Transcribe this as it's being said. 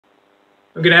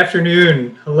Well, good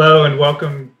afternoon. Hello, and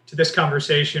welcome to this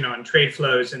conversation on trade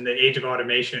flows in the age of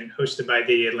automation, hosted by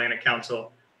the Atlantic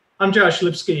Council. I'm Josh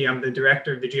Lipsky. I'm the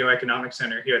director of the Geoeconomic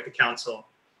Center here at the Council.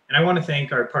 And I want to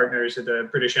thank our partners at the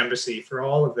British Embassy for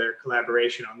all of their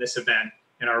collaboration on this event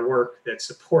and our work that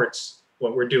supports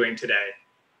what we're doing today.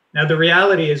 Now, the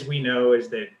reality, as we know, is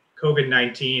that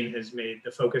COVID-19 has made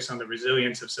the focus on the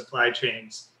resilience of supply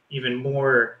chains even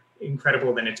more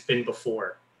incredible than it's been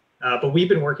before. But we've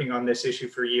been working on this issue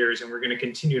for years, and we're going to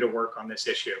continue to work on this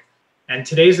issue. And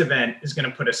today's event is going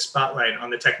to put a spotlight on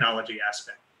the technology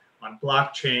aspect, on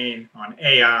blockchain, on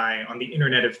AI, on the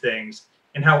Internet of Things,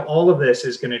 and how all of this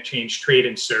is going to change trade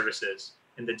and services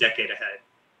in the decade ahead.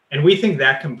 And we think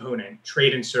that component,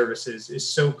 trade and services,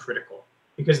 is so critical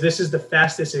because this is the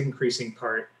fastest increasing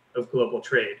part of global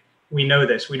trade. We know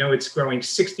this. We know it's growing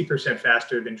 60%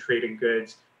 faster than trade in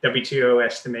goods. WTO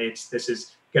estimates this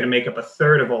is going to make up a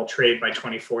third of all trade by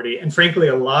 2040. And frankly,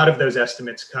 a lot of those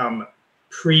estimates come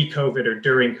pre-COVID or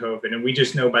during COVID. And we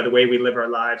just know by the way we live our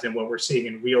lives and what we're seeing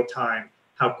in real time,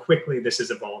 how quickly this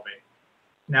is evolving.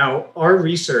 Now, our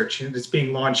research that's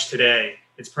being launched today,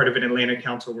 it's part of an Atlantic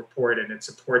Council report and it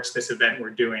supports this event we're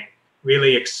doing,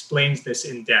 really explains this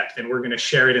in depth. And we're going to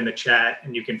share it in the chat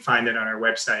and you can find it on our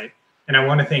website. And I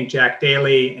want to thank Jack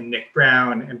Daly and Nick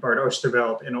Brown and Bart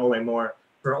Osterveld and Ole Moore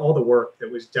for all the work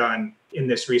that was done in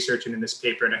this research and in this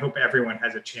paper. And I hope everyone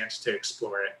has a chance to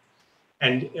explore it.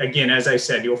 And again, as I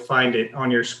said, you'll find it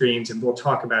on your screens and we'll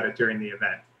talk about it during the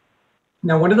event.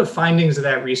 Now, one of the findings of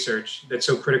that research that's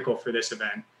so critical for this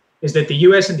event is that the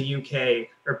US and the UK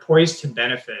are poised to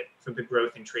benefit from the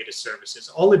growth in trade as services.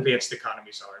 All advanced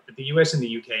economies are, but the US and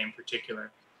the UK in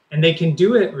particular. And they can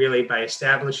do it really by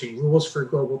establishing rules for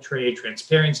global trade,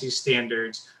 transparency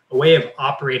standards, a way of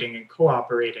operating and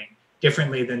cooperating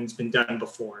differently than it's been done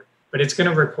before. But it's going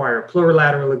to require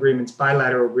plurilateral agreements,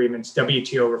 bilateral agreements,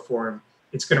 WTO reform.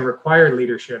 It's going to require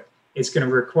leadership. It's going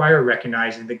to require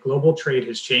recognizing that global trade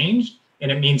has changed,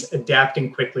 and it means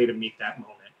adapting quickly to meet that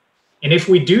moment. And if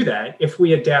we do that, if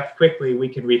we adapt quickly, we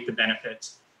can reap the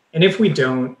benefits. And if we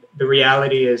don't, the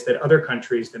reality is that other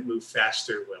countries that move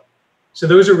faster will. So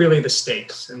those are really the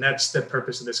stakes, and that's the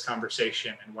purpose of this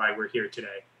conversation and why we're here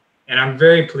today. And I'm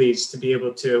very pleased to be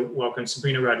able to welcome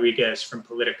Sabrina Rodriguez from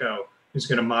POLITICO, who's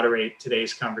going to moderate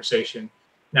today's conversation.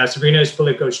 Now, Sabrina is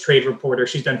Politico's trade reporter.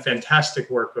 She's done fantastic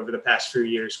work over the past few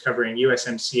years covering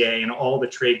USMCA and all the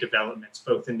trade developments,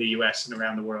 both in the US and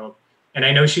around the world. And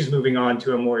I know she's moving on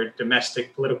to a more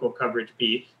domestic political coverage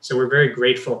beat. So we're very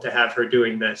grateful to have her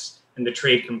doing this in the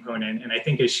trade component. And I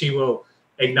think as she will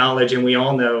acknowledge, and we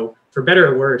all know, for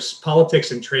better or worse,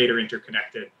 politics and trade are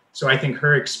interconnected. So I think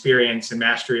her experience and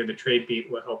mastery of the trade beat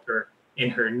will help her in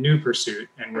her new pursuit,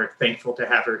 and we're thankful to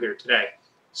have her here today.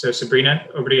 So Sabrina,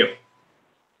 over to you.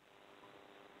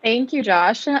 Thank you,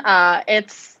 Josh.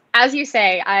 It's, as you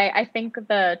say, I think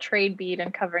the trade beat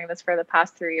and covering this for the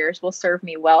past 3 years will serve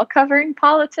me well covering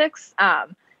politics.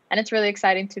 And it's really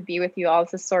exciting to be with you all.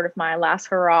 This is sort of my last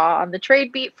hurrah on the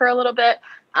trade beat for a little bit,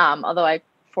 although I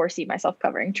foresee myself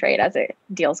covering trade as it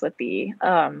deals with the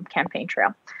campaign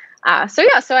trail. So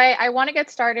I want to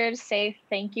get started, say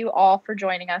thank you all for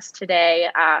joining us today.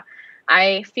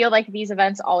 I feel like these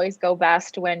events always go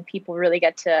best when people really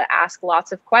get to ask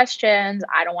lots of questions.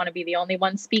 I don't want to be the only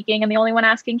one speaking and the only one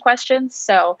asking questions.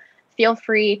 So feel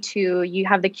free to, you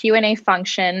have the Q&A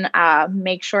function,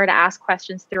 make sure to ask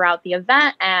questions throughout the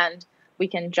event and we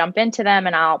can jump into them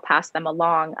and I'll pass them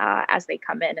along as they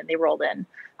come in and they roll in,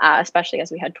 especially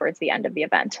as we head towards the end of the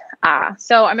event.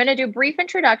 So I'm going to do brief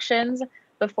introductions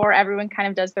before everyone kind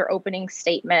of does their opening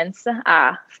statements.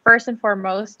 First and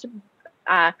foremost,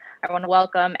 I want to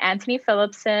welcome Anthony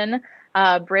Phillipson,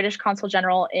 British Consul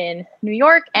General in New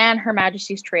York and Her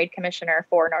Majesty's Trade Commissioner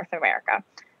for North America.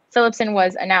 Phillipson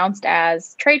was announced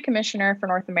as Trade Commissioner for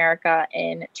North America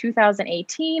in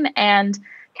 2018 and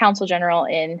Consul General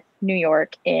in New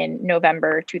York in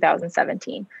November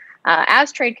 2017.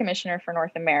 As Trade Commissioner for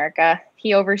North America,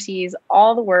 he oversees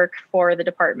all the work for the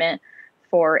Department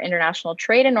for International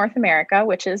Trade in North America,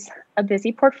 which is a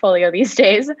busy portfolio these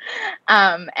days,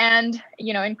 and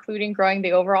including growing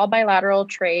the overall bilateral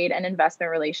trade and investment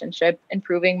relationship,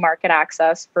 improving market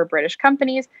access for British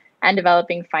companies, and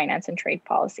developing finance and trade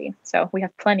policy. So we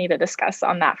have plenty to discuss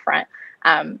on that front.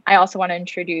 I also want to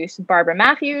introduce Barbara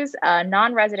Matthews, a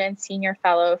non-resident senior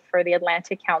fellow for the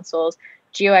Atlantic Council's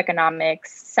Geoeconomics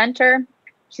Center.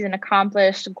 She's an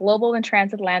accomplished global and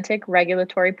transatlantic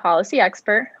regulatory policy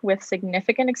expert with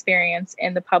significant experience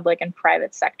in the public and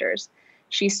private sectors.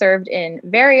 She served in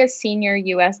various senior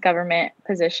U.S. government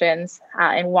positions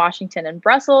in Washington and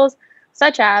Brussels,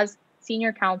 such as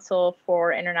Senior Counsel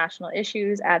for International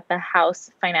Issues at the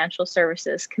House Financial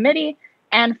Services Committee,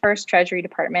 and First Treasury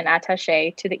Department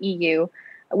Attaché to the EU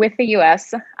with the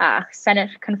US Senate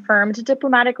confirmed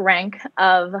diplomatic rank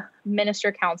of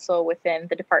Minister Counsel within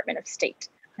the Department of State.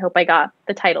 I hope I got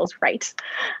the titles right.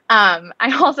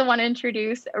 I also want to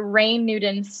introduce Rain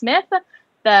Newton-Smith,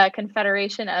 the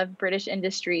Confederation of British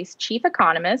Industry's chief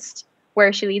economist,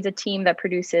 where she leads a team that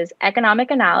produces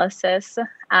economic analysis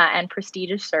and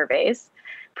prestigious surveys.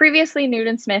 Previously,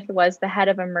 Newton-Smith was the head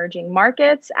of emerging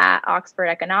markets at Oxford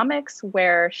Economics,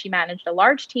 where she managed a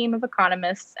large team of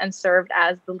economists and served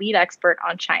as the lead expert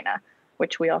on China,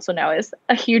 which we also know is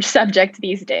a huge subject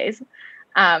these days.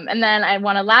 And then I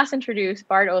want to last introduce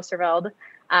Bart Oosterveld,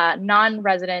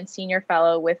 non-resident senior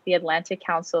fellow with the Atlantic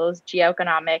Council's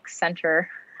Geoeconomics Center.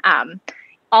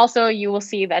 Also, you will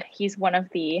see that he's one of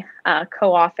the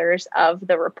co-authors of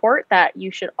the report that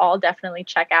you should all definitely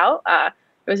check out.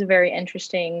 It was a very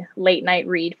interesting late night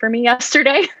read for me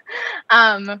yesterday.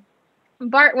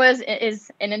 Bart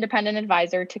is an independent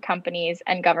advisor to companies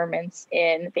and governments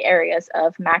in the areas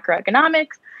of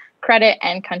macroeconomics, credit,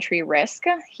 and country risk.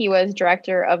 He was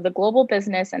director of the Global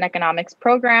Business and Economics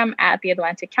Program at the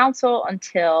Atlantic Council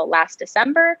until last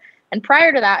December. And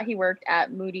prior to that, he worked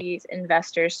at Moody's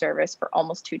Investors Service for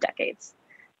almost 2 decades.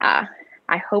 I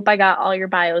hope I got all your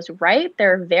bios right.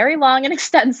 They're very long and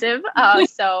extensive.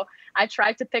 So I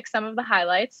tried to pick some of the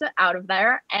highlights out of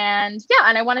there. And yeah,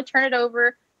 and I want to turn it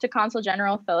over to Consul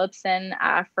General Phillipson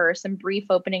for some brief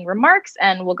opening remarks,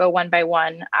 and we'll go one by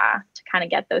one to kind of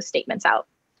get those statements out.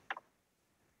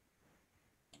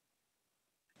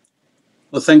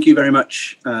 Well, thank you very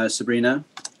much, Sabrina.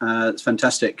 It's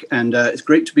fantastic. And it's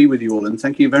great to be with you all. And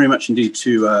thank you very much indeed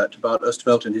to Bart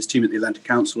Oosterveld and his team at the Atlantic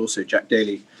Council, also Jack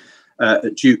Daly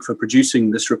at Duke, for producing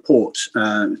this report.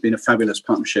 It's been a fabulous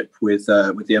partnership with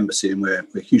the embassy, and we're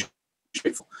hugely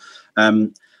grateful.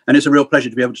 And it's a real pleasure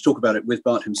to be able to talk about it with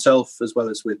Bart himself, as well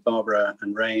as with Barbara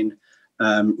and Rain.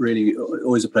 Really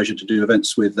always a pleasure to do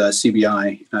events with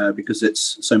CBI because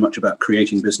it's so much about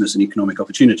creating business and economic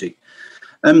opportunity.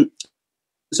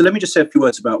 So let me just say a few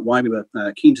words about why we were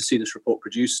keen to see this report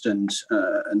produced and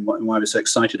why we're so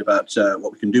excited about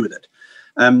what we can do with it.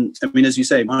 I mean, as you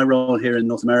say, my role here in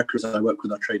North America is I work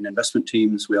with our trade and investment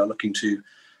teams. We are looking to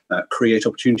create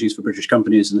opportunities for British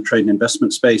companies in the trade and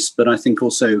investment space, but I think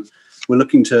also we're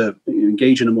looking to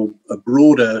engage in a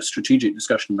broader strategic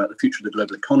discussion about the future of the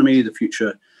global economy, the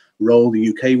future role the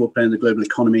UK will play in the global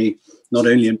economy, not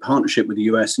only in partnership with the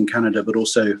US and Canada, but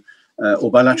also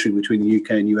or bilaterally between the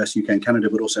UK and US, UK and Canada,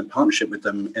 but also in partnership with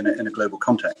them in a global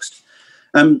context.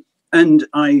 And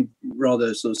I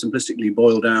rather sort of simplistically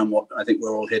boil down what I think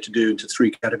we're all here to do into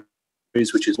 3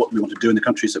 categories, which is what we want to do in the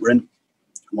countries that we're in,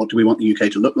 what do we want the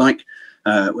UK to look like,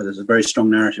 where there's a very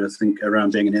strong narrative, I think,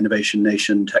 around being an innovation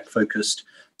nation, tech-focused,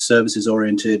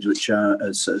 services-oriented, which,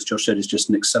 as Josh said, is just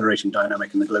an accelerating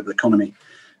dynamic in the global economy.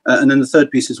 And then the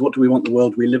third piece is what do we want the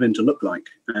world we live in to look like,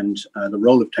 and the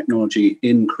role of technology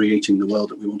in creating the world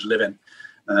that we want to live in,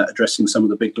 addressing some of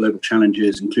the big global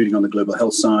challenges, including on the global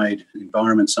health side, the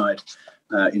environment side.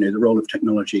 The role of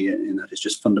technology in that is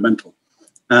just fundamental.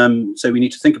 So we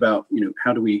need to think about,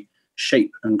 how do we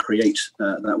shape and create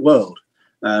that world?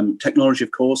 Technology,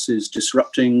 of course, is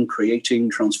disrupting,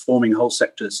 creating, transforming whole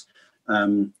sectors at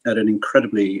an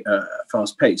incredibly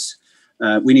fast pace.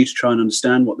 We need to try and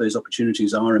understand what those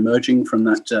opportunities are emerging from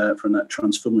that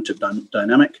transformative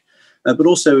dynamic. But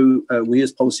also, we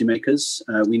as policymakers,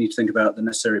 we need to think about the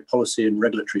necessary policy and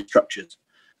regulatory structures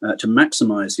to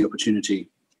maximize the opportunity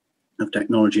of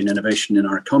technology and innovation in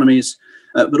our economies,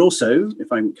 but also,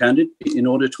 if I'm candid, in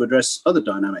order to address other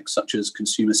dynamics such as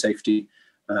consumer safety,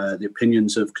 the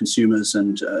opinions of consumers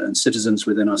and citizens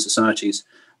within our societies,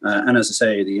 and as I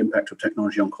say, the impact of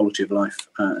technology on quality of life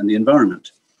and the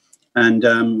environment. And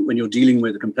when you're dealing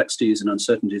with the complexities and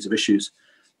uncertainties of issues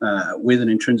with an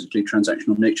intrinsically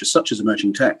transactional nature, such as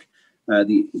emerging tech,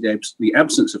 the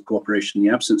absence of cooperation, the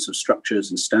absence of structures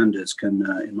and standards can,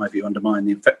 in my view, undermine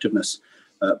the effectiveness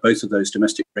both of those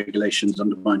domestic regulations,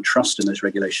 undermine trust in those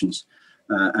regulations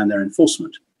and their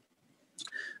enforcement.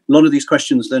 A lot of these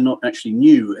questions, they're not actually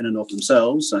new in and of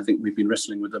themselves. I think we've been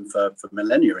wrestling with them for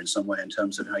millennia in some way in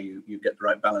terms of how you get the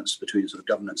right balance between sort of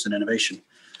governance and innovation.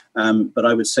 But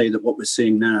I would say that what we're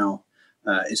seeing now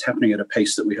is happening at a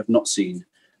pace that we have not seen.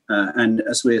 And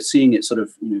as we're seeing it sort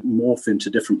of morph into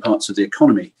different parts of the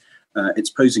economy, it's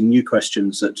posing new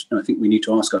questions that I think we need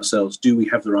to ask ourselves. Do we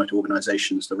have the right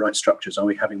organizations, the right structures? Are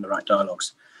we having the right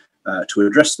dialogues to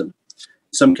address them?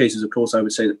 In some cases, of course, I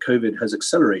would say that COVID has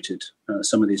accelerated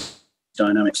some of these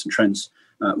dynamics and trends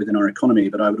within our economy.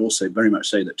 But I would also very much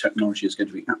say that technology is going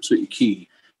to be absolutely key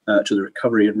to the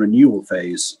recovery and renewal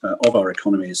phase of our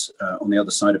economies on the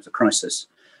other side of the crisis.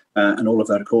 And all of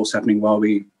that, of course, happening while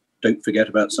we don't forget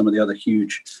about some of the other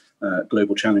huge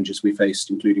global challenges we faced,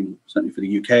 including certainly for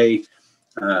the UK,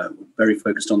 very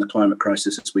focused on the climate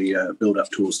crisis as we build up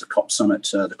towards the COP summit,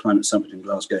 the climate summit in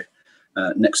Glasgow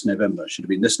next November. Should have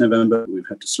been this November, we've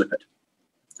had to slip it.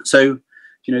 So,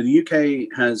 you know, the UK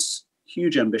has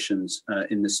huge ambitions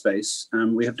in this space.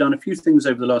 We have done a few things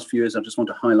over the last few years I just want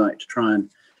to highlight to try and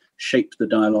shape the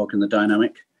dialogue and the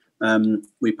dynamic.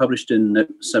 We published in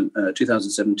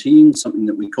 2017 something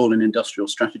that we call an industrial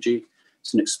strategy.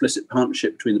 It's an explicit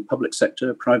partnership between the public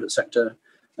sector, private sector,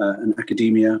 and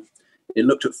academia. It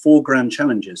looked at 4 grand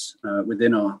challenges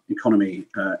within our economy: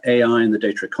 AI and the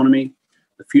data economy,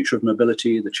 the future of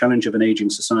mobility, the challenge of an aging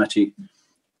society,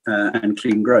 and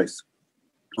clean growth.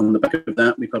 On the back of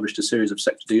that, we published a series of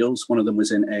sector deals. One of them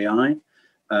was in AI,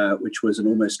 which was an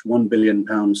almost £1 billion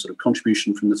sort of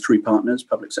contribution from the 3 partners,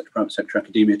 public sector, private sector,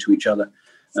 academia, to each other,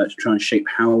 to try and shape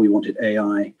how we wanted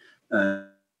AI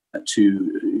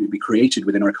to be created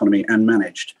within our economy and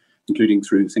managed, including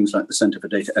through things like the Centre for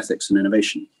Data Ethics and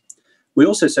Innovation. We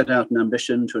also set out an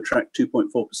ambition to attract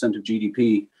 2.4% of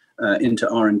GDP into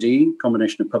R&D,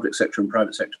 combination of public sector and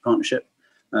private sector partnership.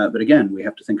 But again, we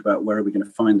have to think about where are we going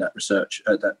to find that research,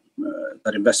 that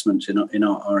investment in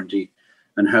our R&D,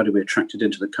 and how do we attract it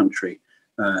into the country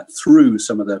through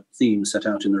some of the themes set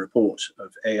out in the report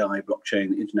of AI, blockchain,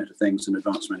 the Internet of Things, and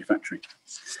advanced manufacturing.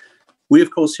 We, of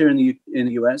course, here in the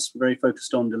US, are very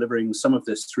focused on delivering some of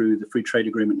this through the free trade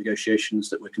agreement negotiations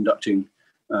that we're conducting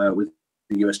with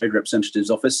the US Trade Representative's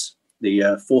Office. The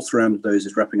 4th round of those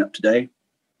is wrapping up today.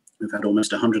 We've had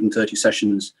almost 130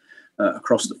 sessions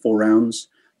across the 4 rounds.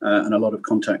 And a lot of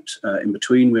contact in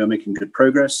between. We are making good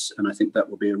progress, and I think that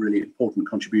will be a really important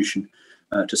contribution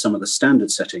to some of the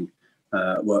standard setting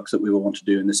work that we will want to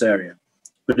do in this area.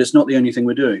 But it's not the only thing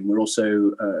we're doing. We're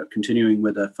also continuing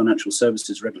with a financial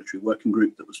services regulatory working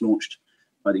group that was launched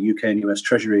by the UK and US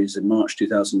Treasuries in March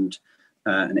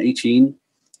 2018.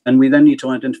 And we then need to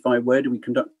identify where do we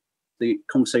conduct the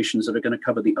conversations that are going to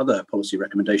cover the other policy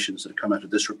recommendations that have come out of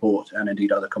this report, and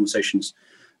indeed other conversations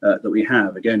that we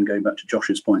have. Again, going back to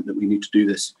Josh's point that we need to do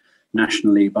this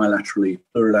nationally, bilaterally,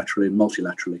 plurilaterally, and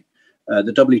multilaterally.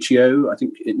 The WTO, I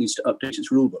think it needs to update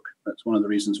its rulebook. That's one of the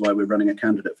reasons why we're running a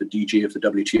candidate for DG of the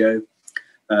WTO.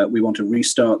 We want to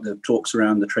restart the talks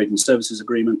around the Trade and Services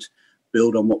Agreement,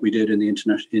 build on what we did in the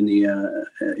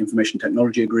Information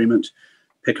Technology Agreement,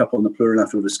 pick up on the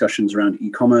plurilateral discussions around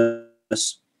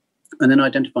e-commerce, and then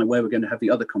identify where we're going to have the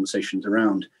other conversations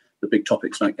around the big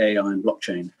topics like AI and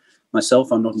blockchain.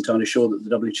 Myself, I'm not entirely sure that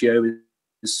the WTO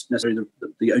is necessarily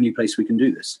the only place we can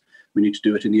do this. We need to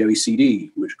do it in the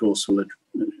OECD, which of course will,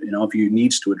 in our view,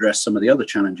 needs to address some of the other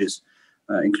challenges,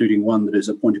 including one that is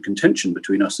a point of contention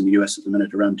between us and the US at the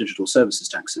minute around digital services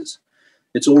taxes.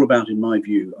 It's all about, in my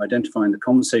view, identifying the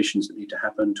conversations that need to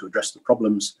happen to address the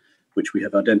problems which we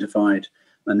have identified,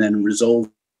 and then resolve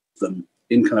them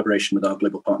in collaboration with our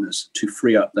global partners to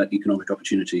free up that economic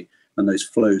opportunity and those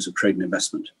flows of trade and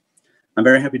investment. I'm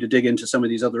very happy to dig into some of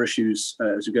these other issues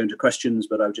as we go into questions,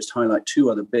 but I would just highlight 2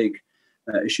 other big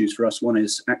issues for us. One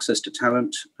is access to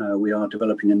talent. We are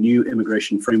developing a new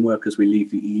immigration framework as we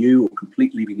leave the EU, or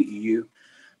complete leaving the EU,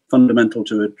 fundamental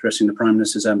to addressing the Prime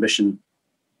Minister's ambition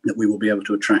that we will be able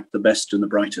to attract the best and the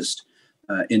brightest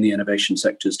in the innovation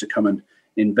sectors to come and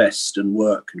invest and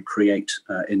work and create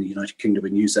in the United Kingdom,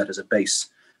 and use that as a base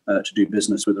to do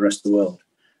business with the rest of the world.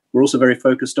 We're also very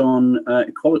focused on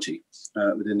equality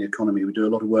within the economy. We do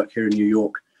a lot of work here in New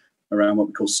York around what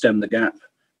we call STEM the Gap,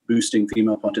 boosting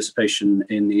female participation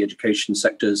in the education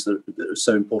sectors that are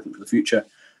so important for the future,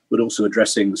 but also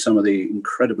addressing some of the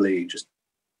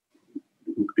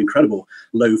incredible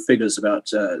low figures about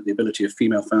the ability of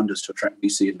female founders to attract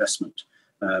VC investment.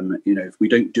 If we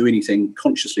don't do anything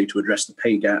consciously to address the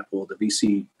pay gap or the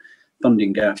VC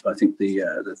funding gap, I think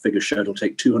the figures show it'll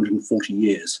take 240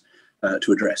 years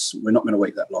to address. We're not going to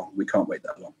wait that long. We can't wait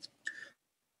that long.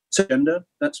 So agenda,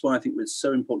 that's why I think it's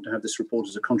so important to have this report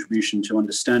as a contribution to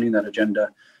understanding that agenda,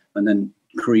 and then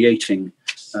creating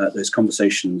those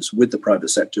conversations with the private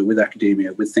sector, with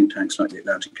academia, with think tanks like the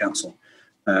Atlantic Council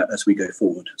as we go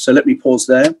forward. So let me pause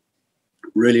there.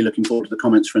 Really looking forward to the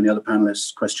comments from the other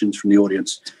panelists, questions from the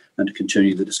audience, and to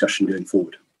continue the discussion going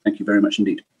forward. Thank you very much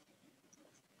indeed.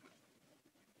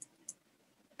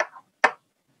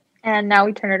 And now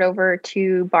we turn it over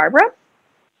to Barbara.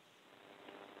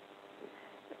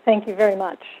 Thank you very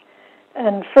much.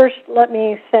 And first, let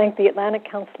me thank the Atlantic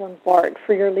Council and BART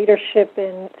for your leadership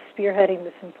in spearheading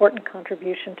this important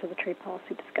contribution to the trade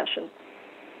policy discussion.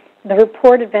 The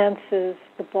report advances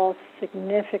the ball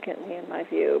significantly, in my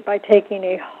view, by taking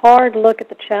a hard look at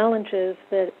the challenges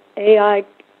that AI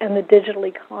and the digital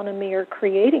economy are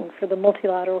creating for the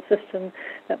multilateral system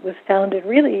that was founded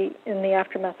really in the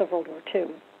aftermath of World War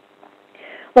II.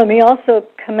 Let me also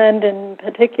commend in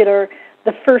particular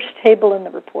the first table in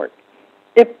the report.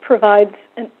 It provides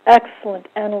an excellent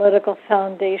analytical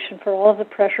foundation for all of the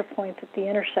pressure points at the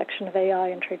intersection of AI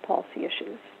and trade policy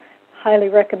issues. Highly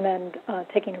recommend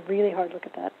taking a really hard look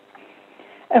at that.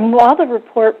 And while the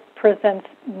report presents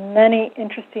many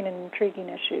interesting and intriguing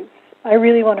issues, I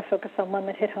really want to focus on one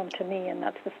that hit home to me, and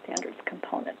that's the standards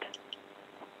component.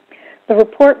 The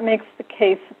report makes the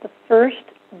case that the first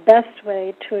best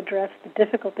way to address the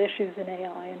difficult issues in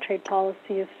AI and trade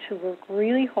policy is to work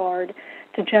really hard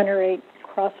to generate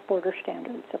cross-border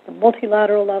standards at the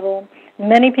multilateral level.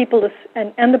 Many people,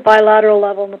 and the bilateral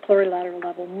level and the plurilateral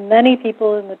level, many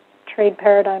people in the trade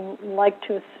paradigm like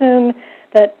to assume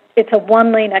that it's a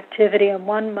one-lane activity and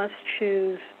one must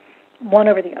choose one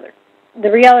over the other. The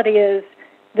reality is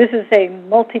this is a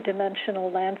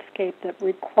multidimensional landscape that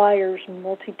requires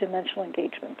multidimensional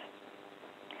engagement.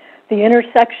 The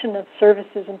intersection of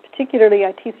services, and particularly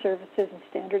IT services and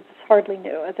standards, is hardly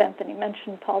new. As Anthony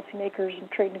mentioned, policymakers and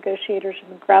trade negotiators have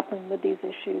been grappling with these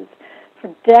issues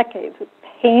for decades with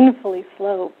painfully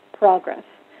slow progress,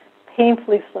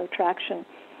 painfully slow traction.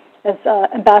 As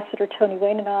Ambassador Tony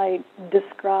Wayne and I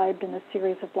described in a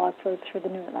series of blog posts for the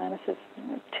New Atlanticist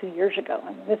 2 years ago.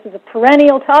 I mean, this is a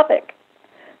perennial topic,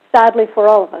 sadly for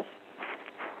all of us.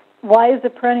 Why is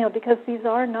it perennial? Because these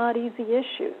are not easy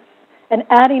issues. And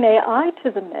adding AI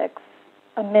to the mix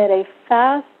amid a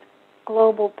fast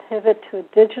global pivot to a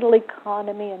digital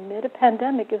economy amid a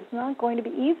pandemic is not going to be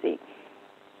easy,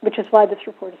 which is why this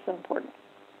report is so important.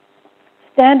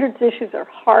 Standards issues are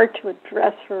hard to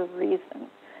address for a reason.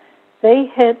 They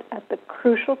hit at the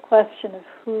crucial question of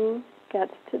who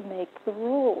gets to make the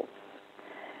rules.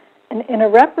 And in a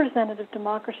representative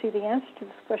democracy, the answer to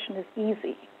this question is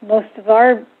easy. Most of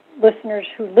our listeners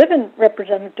who live in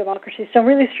representative democracies don't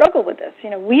really struggle with this.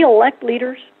 You know, we elect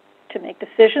leaders to make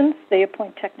decisions. They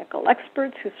appoint technical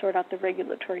experts who sort out the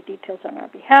regulatory details on our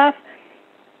behalf.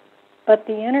 But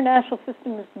the international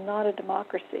system is not a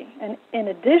democracy. And in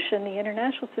addition, the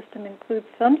international system includes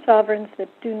some sovereigns that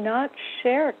do not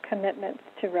share commitments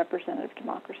to representative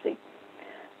democracy.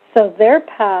 So their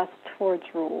path towards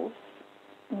rules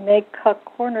may cut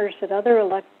corners that other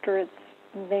electorates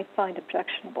may find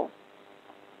objectionable.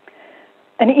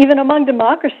 And even among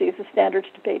democracies, the standards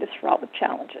debate is fraught with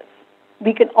challenges.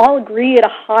 We can all agree at a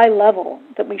high level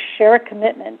that we share a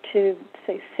commitment to,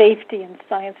 say, safety and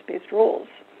science-based rules.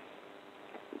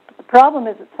 The problem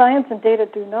is that science and data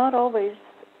do not always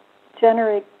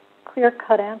generate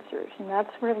clear-cut answers, and that's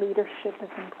where leadership is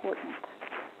important.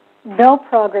 No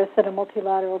progress at a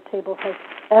multilateral table has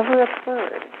ever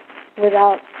occurred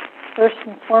without, first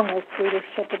and foremost,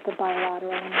 leadership at the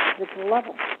bilateral and individual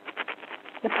level.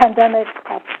 The pandemic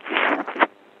absolutely.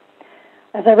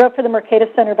 As I wrote for the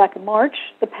Mercatus Center back in March,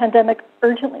 the pandemic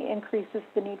urgently increases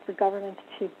the need for governments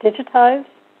to digitize,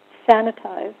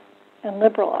 sanitize, and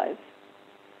liberalize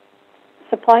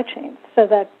supply chains so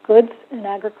that goods and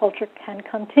agriculture can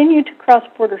continue to cross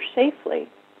borders safely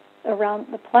around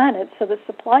the planet so that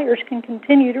suppliers can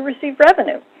continue to receive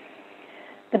revenue.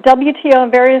 The WTO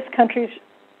and various countries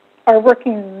are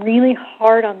working really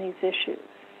hard on these issues.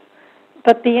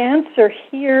 But the answer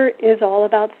here is all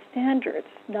about standards,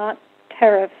 not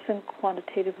tariffs and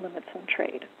quantitative limits on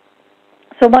trade.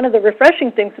 So one of the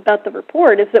refreshing things about the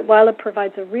report is that while it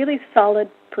provides a really solid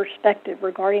perspective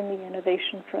regarding the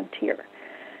innovation frontier,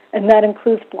 and that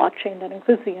includes blockchain, that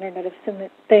includes the Internet of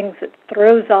Things, it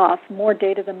throws off more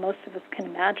data than most of us can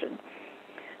imagine.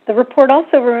 The report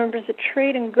also remembers that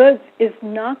trade in goods is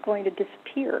not going to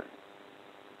disappear,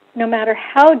 no matter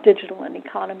how digital an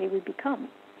economy we become.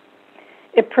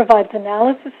 It provides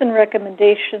analysis and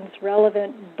recommendations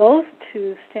relevant both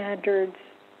to standards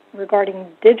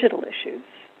regarding digital issues,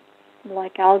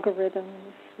 like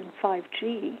algorithms and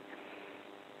 5G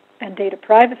and data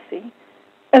privacy,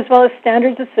 as well as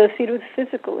standards associated with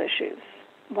physical issues,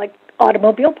 like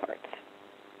automobile parts.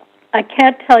 I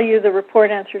can't tell you the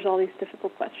report answers all these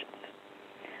difficult questions.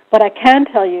 What I can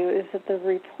tell you is that the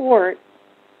report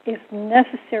is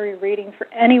necessary reading for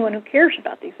anyone who cares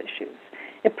about these issues.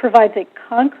 It provides a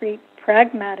concrete,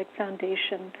 pragmatic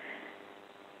foundation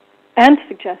and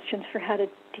suggestions for how to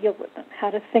deal with them, how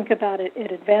to think about it.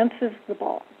 It advances the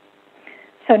ball.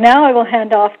 So now I will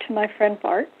hand off to my friend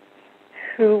Bart,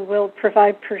 who will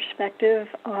provide perspective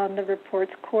on the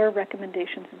report's core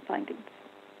recommendations and findings.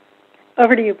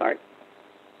 Over to you, Bart.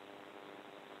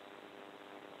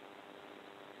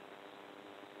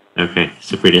 Okay,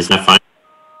 Sabrina, is that fine?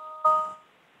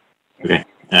 Okay.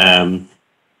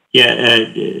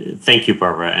 Thank you,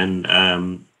 Barbara. And I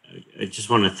just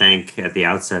want to thank at the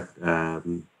outset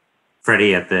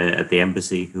Freddie at the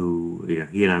embassy, who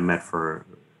he and I met for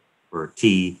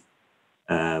tea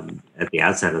at the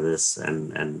outset of this,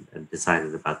 and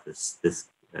decided about this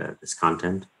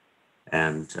content,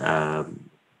 and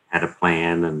had a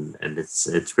plan, and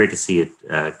it's great to see it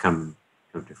come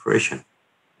to fruition.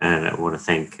 And I want to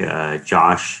thank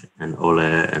Josh and Ole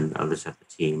and others at the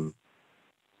team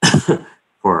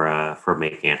for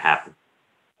making it happen.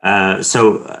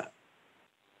 So,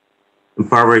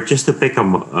 Barbara, just to pick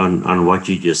on what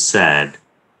you just said,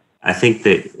 I think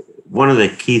that one of the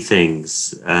key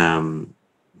things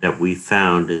that we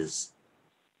found is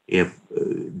if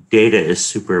data is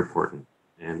super important,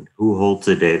 and who holds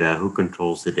the data, who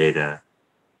controls the data,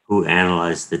 who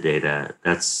analyzes the data,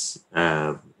 that's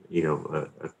a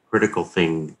critical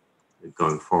thing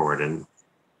going forward. And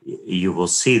you will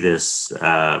see this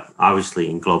obviously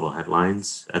in global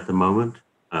headlines at the moment,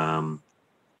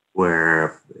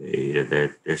 where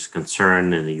there's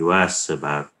concern in the US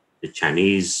about the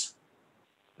Chinese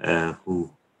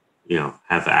who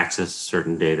have access to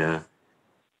certain data.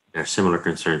 There are similar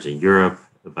concerns in Europe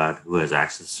about who has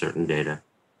access to certain data.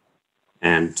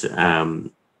 And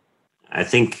I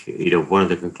think one of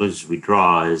the conclusions we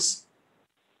draw is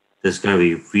there's going to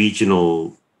be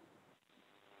regional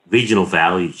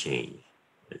value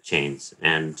chains,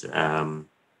 and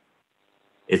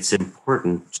it's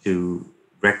important to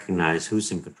recognize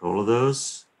who's in control of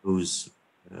those, who's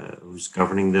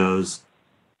governing those,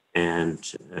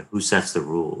 and who sets the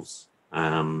rules.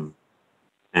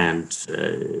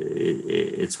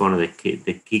 It's one of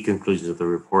the key conclusions of the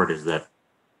report is that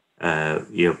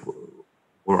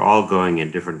we're all going in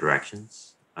different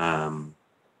directions,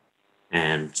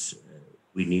 and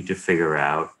we need to figure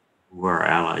out who our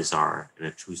allies are in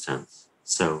a true sense.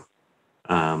 So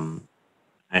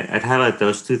I'd highlight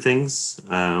those two things,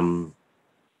 and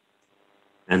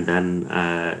then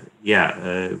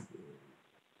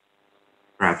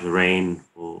perhaps Rain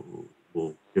will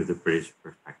give the British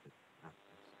perspective.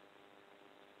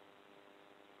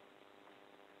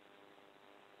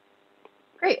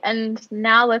 Great, and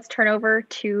now let's turn over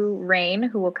to Rain,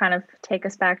 who will kind of take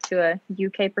us back to a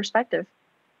UK perspective.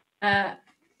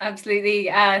 Absolutely.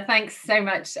 Thanks so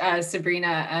much,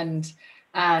 Sabrina, and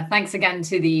thanks again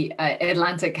to the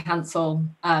Atlantic Council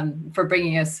for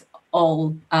bringing us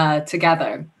all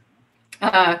together.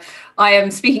 I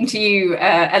am speaking to you,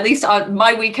 at least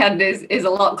my weekend is a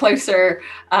lot closer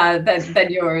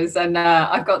than yours, and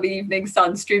I've got the evening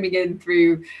sun streaming in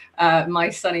through my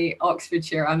sunny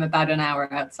Oxfordshire. I'm about an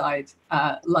hour outside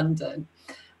London.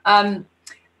 And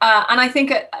I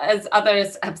think, as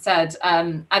others have said,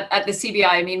 at the CBI,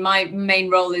 I mean, my main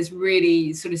role is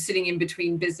really sort of sitting in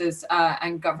between business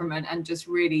and government, and just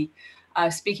really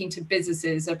speaking to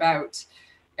businesses about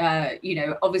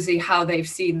obviously how they've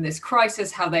seen this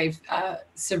crisis, how they've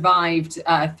survived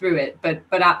through it, but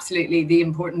absolutely the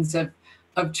importance of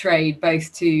trade,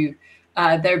 both to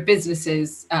their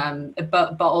businesses,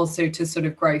 but also to sort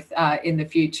of growth in the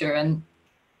future. And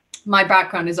my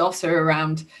background is also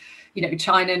around,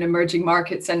 China and emerging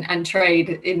markets and trade.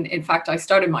 In fact, I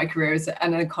started my career as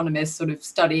an economist, sort of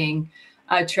studying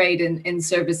trade in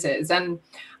services. And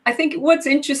I think what's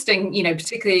interesting,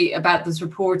 particularly about this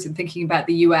report and thinking about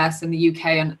the US and the UK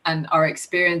and our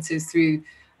experiences through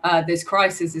this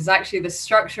crisis, is actually the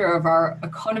structure of our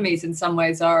economies in some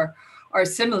ways are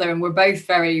similar, and we're both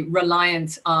very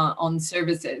reliant on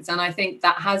services. And I think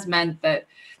that has meant that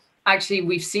actually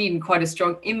we've seen quite a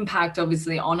strong impact,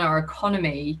 obviously, on our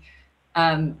economy,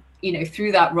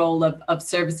 through that role of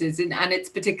services. And it's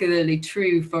particularly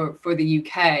true for the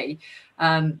UK.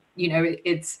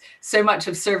 It's so much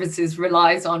of services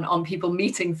relies on people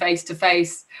meeting face to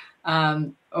face,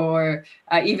 or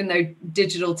even though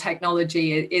digital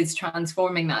technology is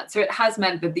transforming that. So it has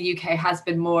meant that the UK has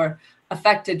been more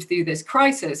affected through this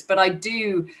crisis. But I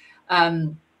do,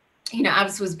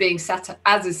 as was being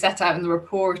as is set out in the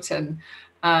report,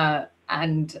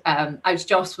 and as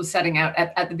Josh was setting out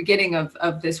at the beginning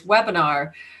of this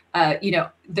webinar,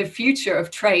 the future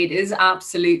of trade is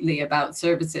absolutely about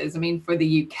services. I mean, for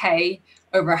the UK,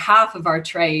 over half of our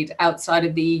trade outside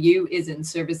of the EU is in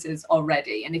services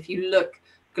already. And if you look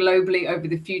globally over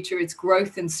the future, it's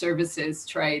growth in services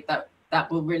trade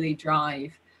that will really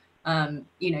drive,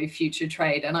 future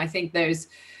trade. And I think there's,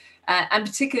 and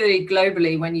particularly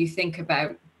globally, when you think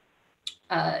about,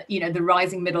 the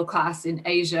rising middle class in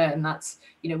Asia, and that's,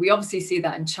 we obviously see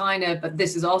that in China, but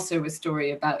this is also a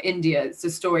story about India. It's a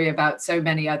story about so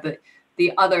many other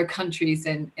the other countries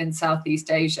in Southeast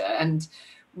Asia. And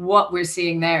what we're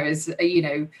seeing there is,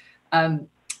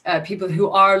 people who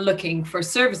are looking for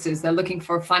services, they're looking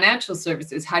for financial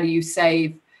services. How do you save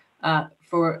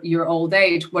for your old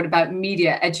age? What about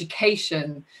media,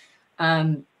 education,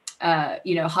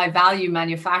 high value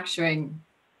manufacturing,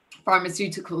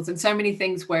 pharmaceuticals, and so many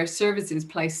things where services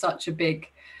play such a big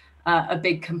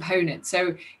component.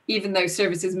 So even though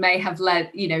services may have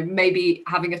led, maybe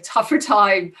having a tougher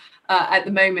time at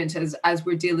the moment as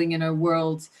we're dealing in a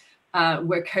world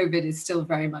where COVID is still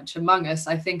very much among us,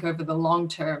 I think over the long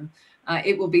term,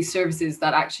 it will be services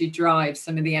that actually drive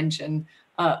some of the engine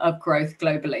of growth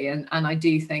globally. And I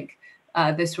do think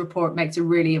this report makes a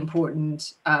really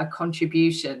important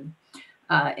contribution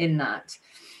in that.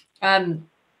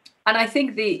 And I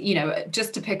think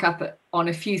just to pick up on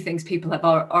a few things people have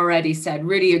already said,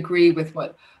 really agree with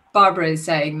what Barbara is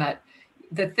saying, that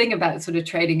the thing about sort of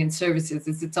trading in services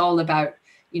is it's all about,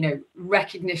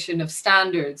 recognition of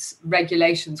standards,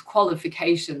 regulations,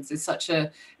 qualifications is such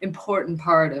an important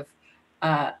part of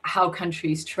how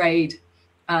countries trade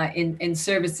in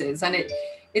services. And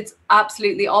it's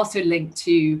absolutely also linked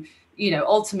to,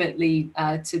 ultimately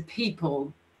to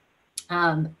people.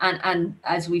 And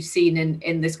as we've seen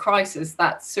in this crisis,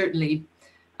 that's certainly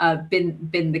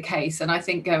been the case. And I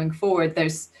think going forward,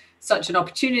 there's such an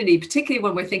opportunity, particularly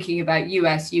when we're thinking about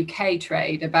US-UK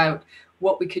trade, about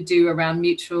what we could do around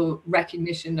mutual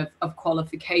recognition of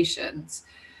qualifications,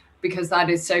 because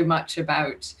that is so much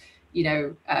about,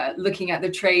 looking at the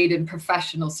trade in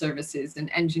professional services and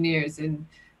engineers and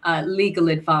legal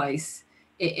advice,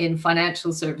 in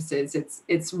financial services.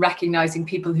 It's recognizing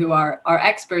people who are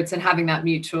experts, and having that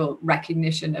mutual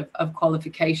recognition of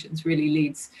qualifications really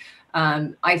leads,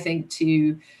 I think,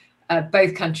 to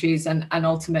both countries and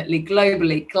ultimately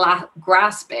globally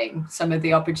grasping some of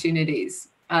the opportunities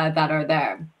that are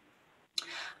there.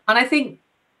 And I think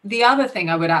the other thing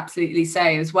I would absolutely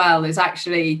say as well is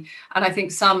actually, and I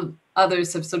think some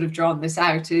others have sort of drawn this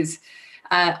out, is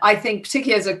I think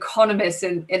particularly as economists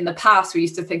in the past, we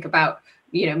used to think about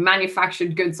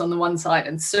manufactured goods on the one side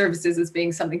and services as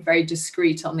being something very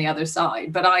discrete on the other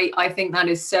side. But I think that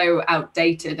is so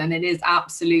outdated, and it is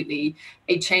absolutely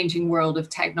a changing world of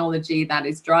technology that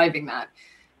is driving that.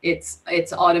 It's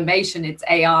automation, it's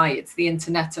AI, it's the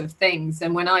Internet of Things.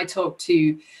 And when I talk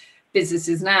to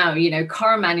businesses now,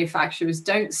 car manufacturers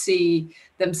don't see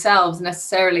themselves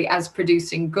necessarily as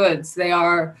producing goods. They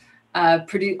are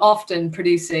often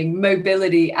producing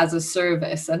mobility as a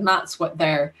service, and that's what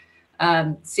they're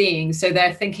seeing. So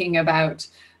they're thinking about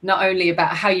not only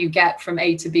about how you get from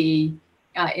A to B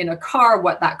in a car,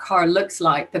 what that car looks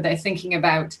like, but they're thinking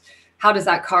about how does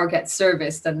that car get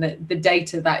serviced, and the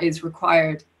data that is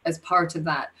required as part of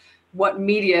that. What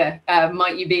media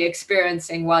might you be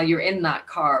experiencing while you're in that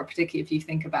car, particularly if you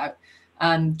think about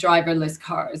driverless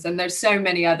cars. And there's so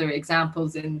many other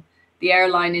examples in the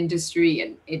airline industry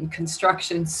and in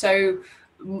construction. So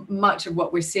much of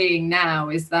what we're seeing now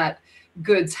is that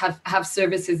goods have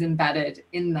services embedded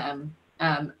in them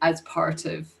as part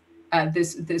of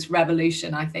this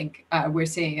revolution, I think we're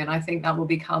seeing. And I think that will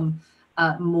become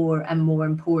more and more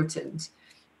important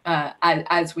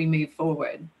as we move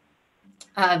forward.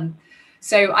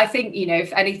 So I think,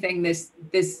 if anything, this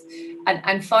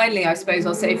and finally, I suppose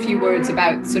I'll say a few words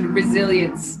about sort of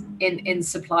resilience in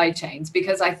supply chains,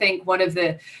 because I think one of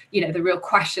the, the real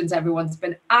questions everyone's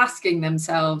been asking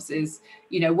themselves is,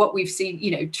 what we've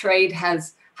seen, trade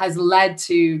has led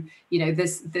to,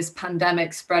 this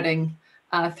pandemic spreading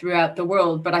throughout the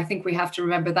world. But I think we have to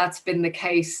remember that's been the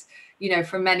case,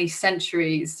 for many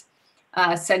centuries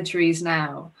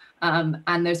now.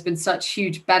 And there's been such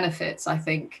huge benefits, I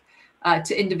think,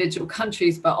 to individual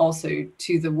countries, but also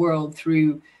to the world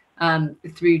through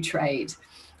trade.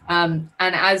 And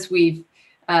as we've,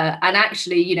 and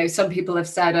actually, some people have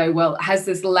said, oh, well, has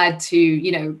this led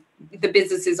to, the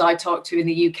businesses I talk to in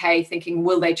the UK thinking,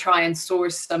 will they try and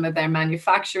source some of their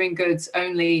manufacturing goods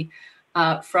only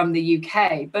from the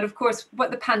UK? But of course,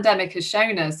 what the pandemic has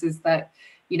shown us is that,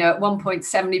 at one point,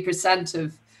 70%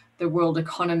 of the world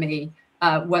economy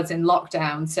was in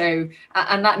lockdown. So,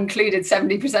 and that included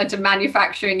 70% of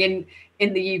manufacturing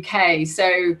in the UK.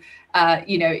 So,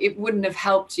 it wouldn't have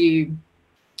helped you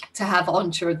to have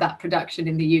onshored that production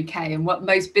in the UK. And what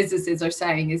most businesses are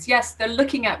saying is, yes, they're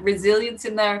looking at resilience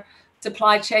in their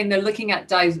supply chain. They're looking at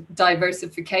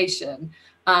diversification,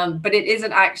 but it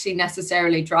isn't actually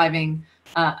necessarily driving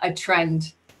a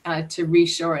trend to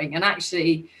reshoring. And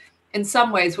actually, in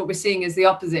some ways, what we're seeing is the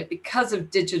opposite, because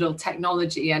of digital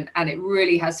technology, and it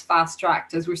really has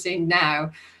fast-tracked, as we're seeing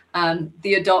now,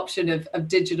 the adoption of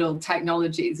digital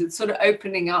technologies. It's sort of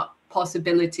opening up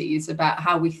possibilities about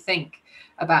how we think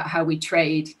about how we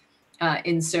trade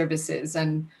in services,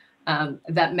 and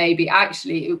that maybe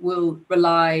actually it will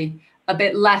rely a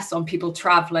bit less on people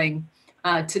traveling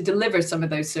to deliver some of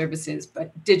those services,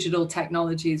 but digital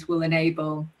technologies will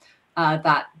enable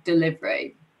that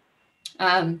delivery.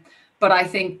 But I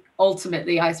think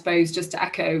ultimately, I suppose, just to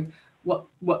echo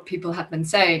what people have been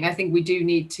saying, I think we do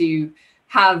need to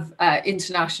have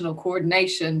international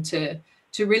coordination to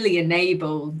really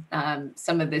enable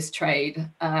some of this trade,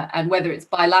 and whether it's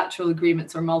bilateral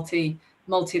agreements or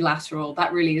multilateral,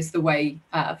 that really is the way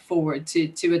forward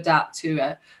to adapt to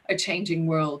a changing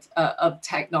world of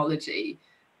technology,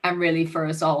 and really for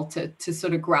us all to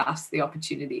sort of grasp the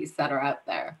opportunities that are out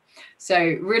there. So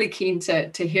really keen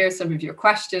to hear some of your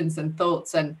questions and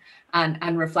thoughts and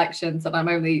reflections. And I'm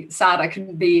only sad I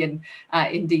couldn't be in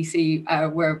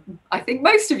DC, where I think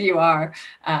most of you are,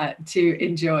 to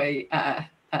enjoy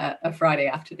a Friday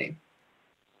afternoon.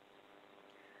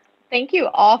 Thank you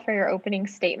all for your opening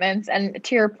statements. And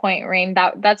to your point, Rain,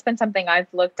 that's been something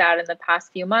I've looked at in the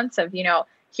past few months of,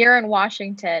 here in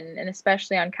Washington, and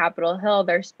especially on Capitol Hill,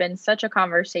 there's been such a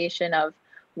conversation of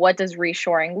what does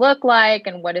reshoring look like,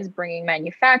 and what is bringing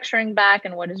manufacturing back,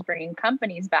 and what is bringing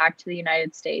companies back to the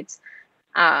United States,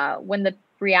 when the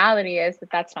reality is that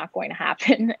that's not going to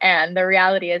happen. And the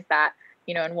reality is that,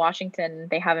 in Washington,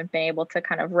 they haven't been able to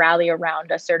kind of rally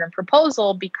around a certain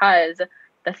proposal, because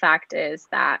the fact is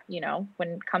that,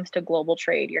 when it comes to global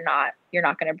trade, you're not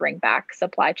going to bring back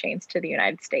supply chains to the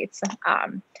United States.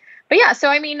 But yeah, so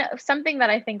I mean, something that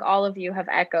I think all of you have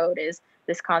echoed is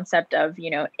this concept of,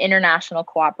 international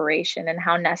cooperation and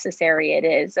how necessary it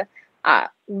is.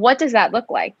 What does that look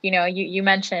like? You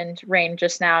mentioned, Rain,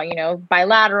 just now,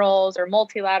 bilaterals or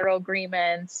multilateral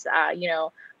agreements.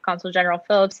 Consul General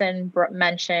Phillipson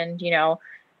mentioned,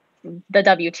 the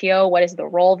WTO, what is the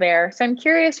role there? So I'm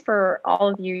curious for all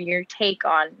of you, your take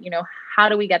on, how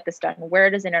do we get this done? Where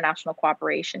does international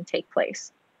cooperation take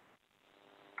place?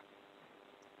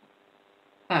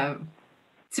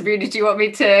 Sabrina, do you want me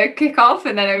to kick off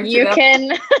and then over you to them?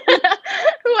 can,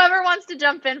 whoever wants to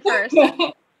jump in first.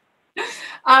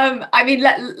 I mean,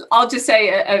 I'll just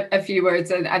say a few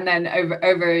words and then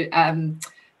over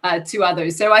to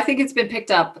others. So I think it's been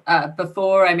picked up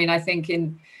before. I mean, I think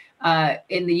in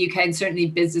the UK, and certainly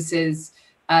businesses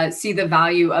see the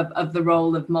value of the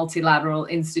role of multilateral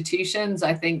institutions.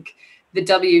 I think the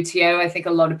WTO, I think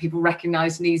a lot of people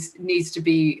recognize needs to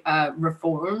be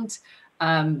reformed.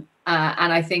 And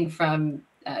I think from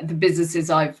the businesses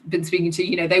I've been speaking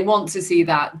to, they want to see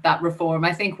that reform.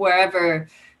 I think wherever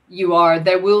you are,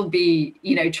 there will be,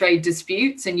 trade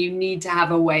disputes, and you need to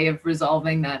have a way of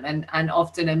resolving them. And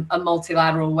often a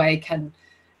multilateral way can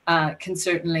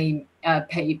certainly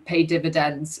pay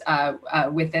dividends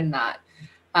within that.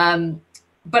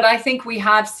 But I think we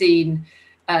have seen,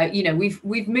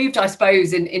 we've moved, I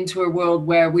suppose, into a world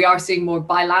where we are seeing more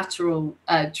bilateral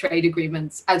trade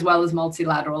agreements as well as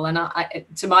multilateral. And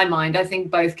to my mind, I think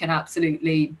both can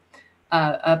absolutely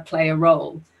play a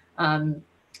role.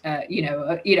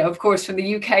 Of course, from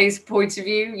the UK's point of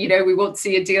view, we want to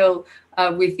see a deal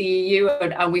with the EU,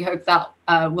 and we hope that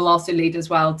will also lead as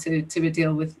well to a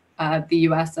deal with the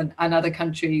US and other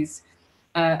countries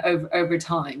over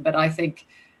time. But I think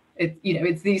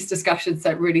it's these discussions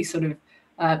that really sort of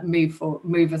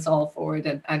move us all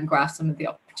forward and grasp some of the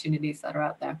opportunities that are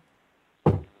out there.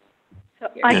 So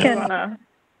I can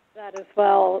that as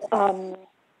well.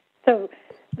 So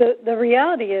the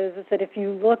reality is that if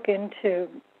you look into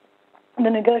the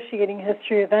negotiating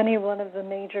history of any one of the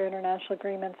major international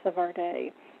agreements of our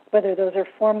day, whether those are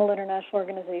formal international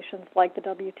organizations like the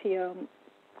WTO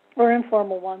or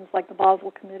informal ones like the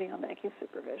Basel Committee on Banking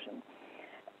Supervision.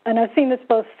 And I've seen this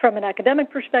both from an academic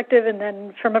perspective and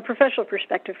then from a professional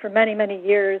perspective. For many, many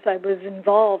years, I was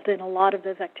involved in a lot of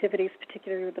those activities,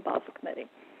 particularly with the Basel Committee.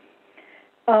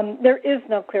 There is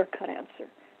no clear-cut answer.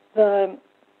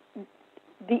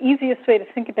 The easiest way to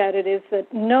think about it is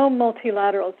that no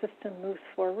multilateral system moves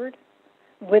forward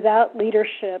without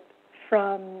leadership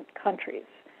from countries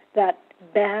that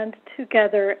band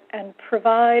together and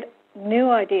provide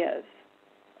new ideas,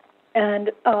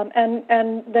 and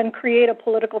then create a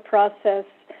political process,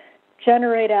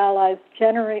 generate allies,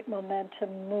 generate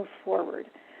momentum, move forward.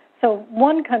 So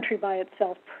one country by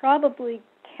itself probably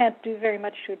can't do very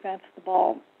much to advance the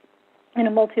ball in a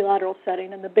multilateral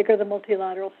setting, and the bigger the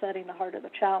multilateral setting, the harder the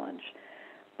challenge.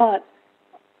 But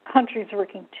countries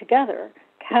working together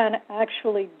can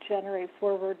actually generate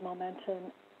forward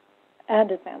momentum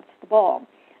and advance the ball.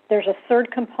 There's a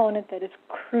third component that is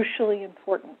crucially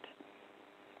important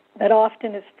that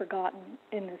often is forgotten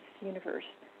in this universe,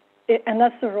 and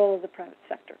that's the role of the private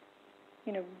sector.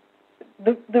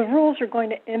 the rules are going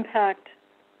to impact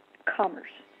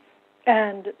commerce.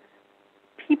 And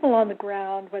people on the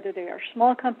ground, whether they are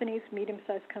small companies,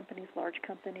 medium-sized companies, large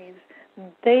companies,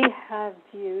 they have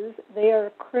views. They are a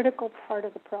critical part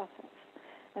of the process.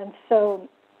 And so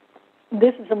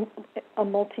this is a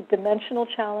multidimensional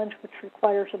challenge which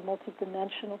requires a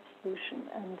multidimensional solution.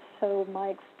 And so my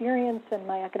experience and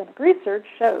my academic research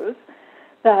shows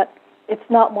that it's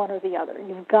not one or the other.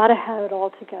 You've got to have it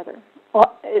all together.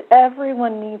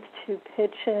 Everyone needs to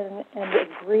pitch in and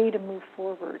agree to move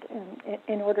forward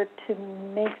in order to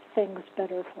make things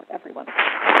better for everyone.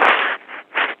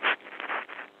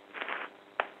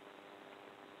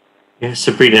 Yeah,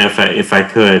 Sabrina, if I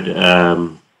could,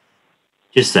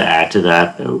 just to add to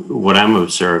that, what I'm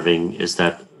observing is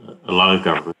that a lot of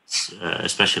governments,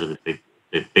 especially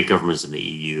the big governments in the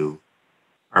EU,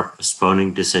 are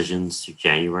postponing decisions to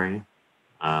January.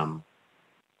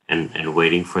 And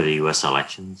waiting for the U.S.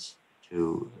 elections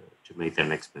to make their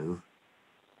next move,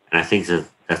 and I think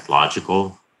that's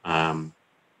logical. In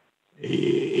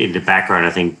the background,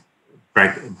 I think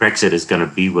Brexit is going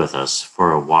to be with us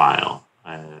for a while.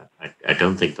 I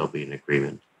don't think there'll be an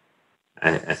agreement.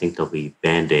 I think there'll be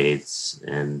band-aids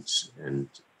and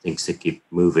things to keep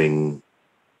moving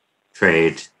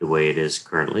trade the way it is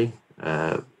currently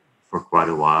for quite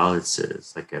a while.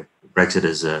 It's like Brexit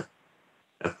is a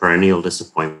perennial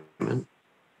disappointment,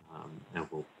 and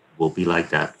will be like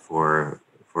that for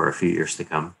a few years to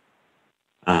come.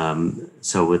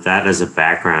 So with that as a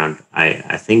background,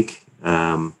 I think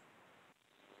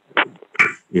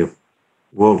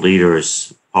world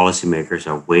leaders, policymakers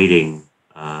are waiting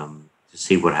to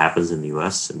see what happens in the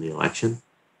U.S. in the election,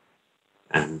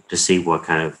 and to see what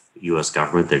kind of U.S.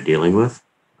 government they're dealing with,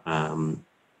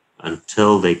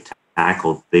 until they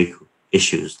tackle big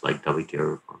issues like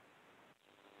WTO reform.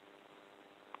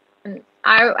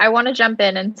 I want to jump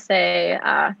in and say,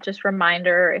 just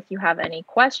reminder, if you have any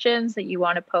questions that you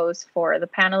want to pose for the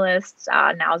panelists,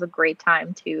 now is a great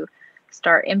time to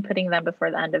start inputting them before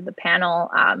the end of the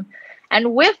panel.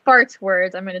 And with Bart's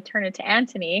words, I'm going to turn it to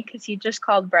Anthony, because he just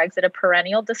called Brexit a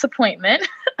perennial disappointment.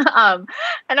 And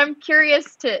I'm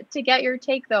curious to get your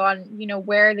take, though, on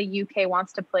where the UK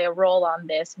wants to play a role on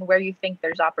this and where you think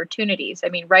there's opportunities. I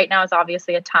mean, right now is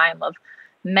obviously a time of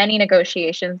many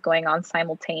negotiations going on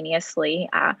simultaneously.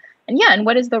 And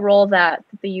what is the role that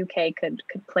the UK could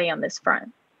play on this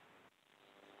front?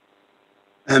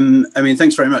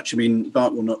 Thanks very much.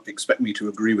 Bart will not expect me to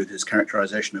agree with his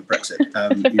characterization of Brexit.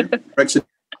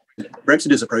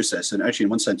 Brexit is a process, and actually, in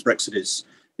one sense, Brexit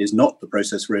is not the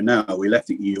process we're in now. We left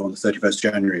the EU on the 31st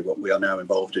January. What we are now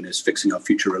involved in is fixing our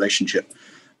future relationship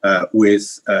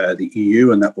with the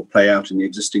EU, and that will play out in the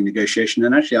existing negotiation.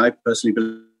 And actually, I personally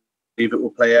believe it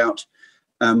will play out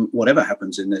whatever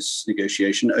happens in this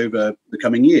negotiation over the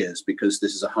coming years, because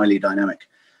this is a highly dynamic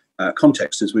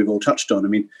context, as we've all touched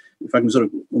on. If I can sort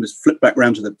of almost flip back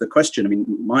around to the question,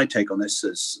 my take on this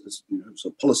as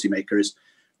sort of policymaker is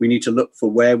we need to look for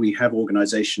where we have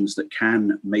organizations that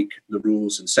can make the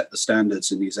rules and set the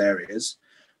standards in these areas.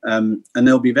 And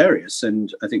there'll be various.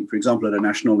 And I think, for example, at a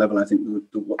national level, I think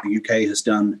what the UK has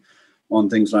done on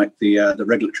things like the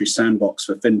regulatory sandbox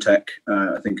for fintech,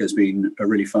 I think has been a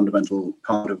really fundamental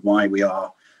part of why we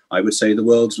are, I would say, the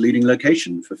world's leading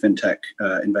location for fintech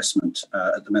investment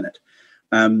at the minute.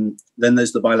 Then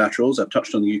there's the bilaterals. I've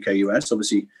touched on the UK-US.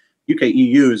 Obviously,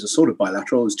 UK-EU is a sort of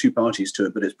bilateral. There's two parties to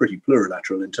it, but it's pretty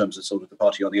plurilateral in terms of sort of the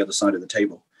party on the other side of the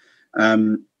table.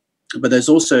 But there's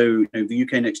also the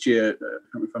UK next year, I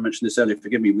don't know if I mentioned this earlier,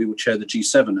 forgive me, we will chair the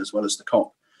G7 as well as the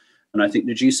COP. And I think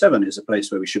the G7 is a place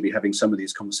where we should be having some of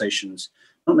these conversations,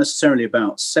 not necessarily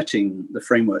about setting the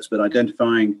frameworks, but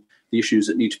identifying the issues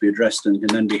that need to be addressed and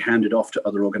can then be handed off to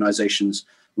other organizations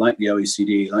like the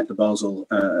OECD, like the Basel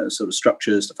sort of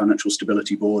structures, the Financial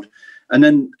Stability Board. And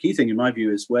then the key thing, in my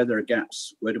view, is where there are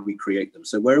gaps, where do we create them?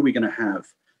 So where are we going to have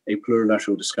a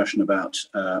plurilateral discussion about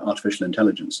artificial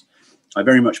intelligence? I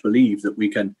very much believe that we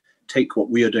can take what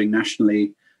we are doing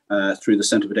nationally through the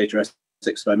Center for Data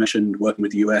Ethics that I mentioned, working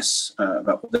with the US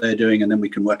about what they're doing, and then we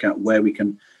can work out where we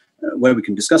can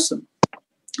discuss them.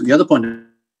 The other point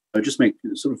I just make,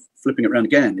 sort of flipping it around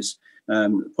again, is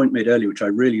the point made earlier, which I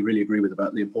really, really agree with,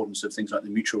 about the importance of things like the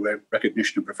mutual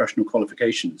recognition of professional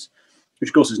qualifications, which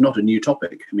of course is not a new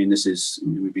topic. This is,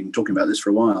 we've been talking about this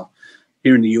for a while.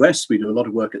 Here in the US, we do a lot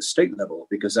of work at state level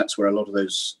because that's where a lot of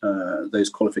those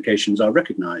qualifications are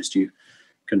recognized. You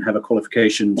can have a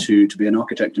qualification to be an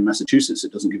architect in Massachusetts.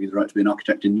 It doesn't give you the right to be an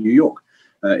architect in New York.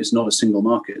 It's not a single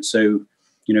market. So,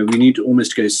 we need to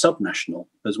almost go subnational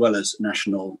as well as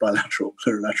national, bilateral,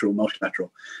 plurilateral,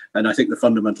 multilateral. And I think the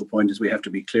fundamental point is we have to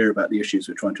be clear about the issues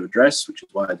we're trying to address, which is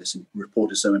why this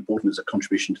report is so important as a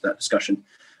contribution to that discussion,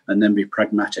 and then be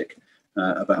pragmatic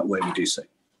about where we do so.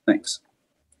 Thanks.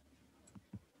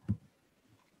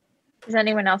 Does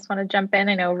anyone else want to jump in?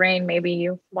 I know, Rain, maybe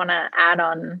you want to add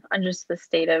on just the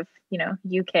state of,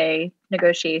 UK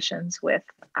negotiations with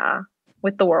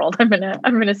the world. I'm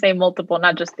gonna say multiple,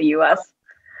 not just the US.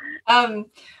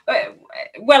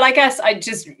 Well, I guess I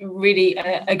just really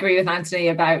agree with Anthony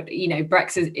about,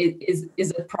 Brexit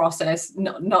is a process,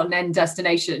 not an end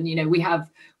destination.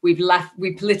 We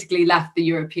politically left the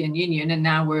European Union, and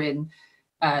now we're in,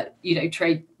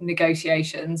 trade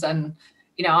negotiations. And,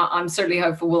 I'm certainly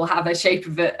hopeful we'll have a shape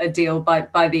of a deal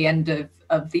by the end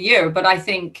of the year. But I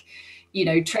think,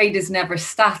 trade is never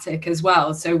static as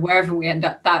well. So wherever we end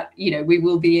up, that, we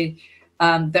will be,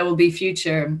 there will be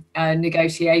future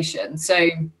negotiations. So,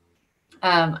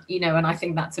 and I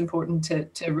think that's important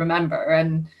to remember.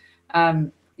 And,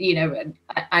 and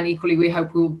equally, we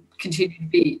hope we'll continue to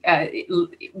be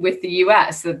with the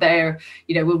US, that they're,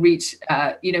 will reach,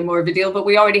 more of a deal. But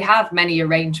we already have many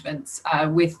arrangements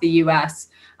with the US.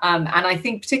 And I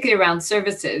think particularly around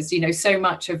services, so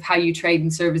much of how you trade in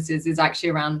services is actually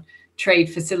around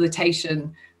trade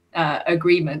facilitation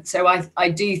agreement. So I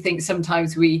do think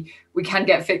sometimes we can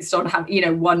get fixed on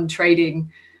having, one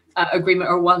trading agreement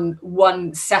or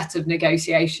one set of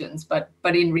negotiations, but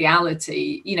in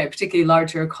reality, particularly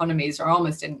larger economies are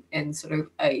almost in sort of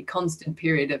a constant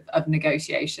period of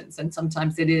negotiations. And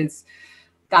sometimes it is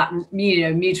that,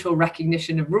 mutual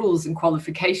recognition of rules and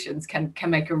qualifications can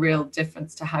make a real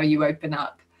difference to how you open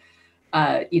up,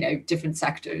 different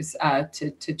sectors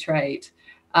to trade.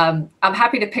 I'm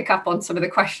happy to pick up on some of the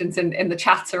questions in the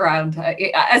chat around,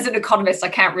 as an economist, I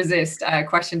can't resist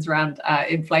questions around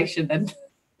inflation and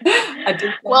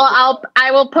well,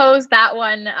 I will pose that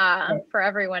one for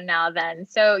everyone now then.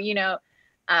 So,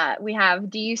 we have,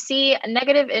 do you see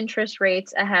negative interest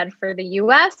rates ahead for the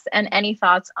US, and any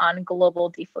thoughts on global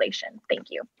deflation?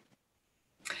 Thank you.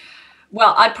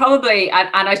 Well, I'd probably, and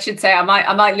I should say, I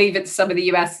might leave it to some of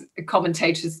the US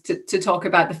commentators to talk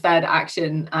about the Fed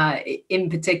action in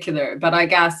particular, but I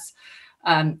guess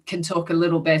can talk a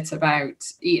little bit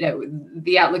about,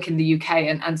 the outlook in the UK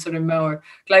and sort of more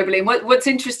globally. And what's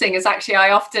interesting is actually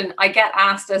I get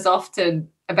asked as often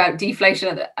about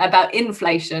deflation, about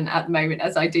inflation at the moment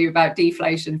as I do about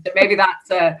deflation. So maybe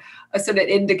that's a sort of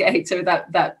indicator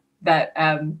that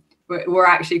we're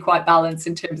actually quite balanced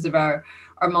in terms of our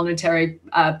monetary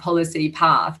policy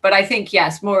path. But I think,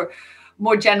 yes,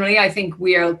 more generally, I think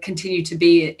we'll continue to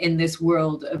be in this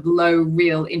world of low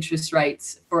real interest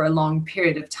rates for a long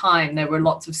period of time. There were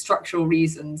lots of structural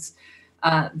reasons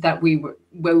that we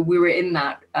were in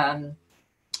that,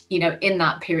 in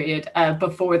that period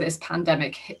before this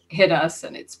pandemic hit us,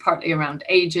 and it's partly around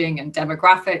aging and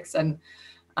demographics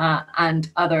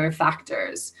and other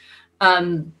factors.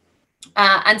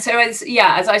 And so as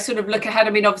I sort of look ahead,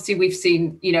 I mean, obviously we've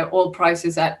seen, oil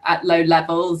prices at low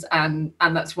levels, and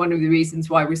that's one of the reasons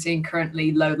why we're seeing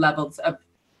currently low levels of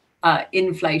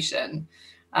inflation.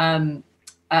 And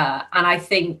I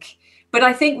think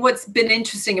what's been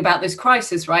interesting about this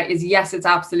crisis, right, is yes, it's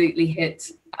absolutely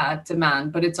hit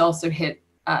demand, but it's also hit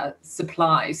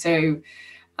supply. So,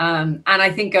 and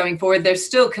I think going forward, there's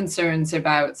still concerns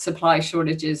about supply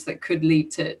shortages that could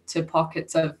lead to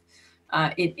pockets of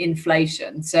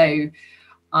inflation. So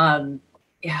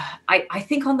I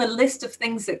think on the list of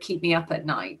things that keep me up at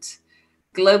night,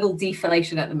 global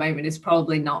deflation at the moment is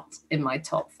probably not in my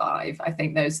top 5. I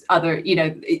think those other,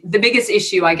 the biggest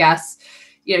issue, I guess,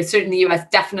 certainly the US,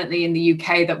 definitely in the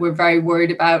UK, that we're very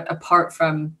worried about, apart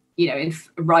from,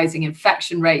 rising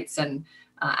infection rates and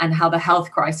how the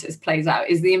health crisis plays out,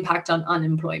 is the impact on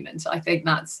unemployment. I think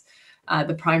that's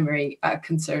the primary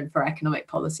concern for economic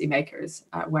policymakers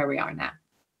where we are now.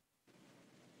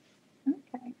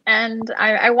 Okay. And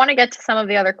I want to get to some of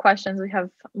the other questions. We have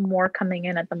more coming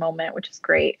in at the moment, which is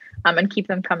great. And keep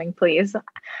them coming, please.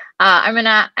 I'm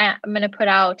gonna put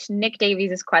out Nick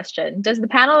Davies' question. Does the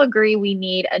panel agree we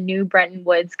need a new Bretton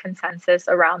Woods consensus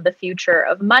around the future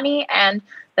of money, and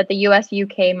that the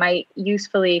US-UK might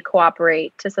usefully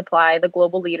cooperate to supply the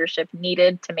global leadership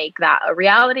needed to make that a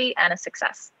reality and a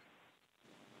success?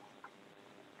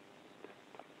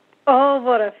 Oh,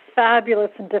 what a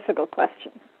fabulous and difficult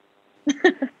question.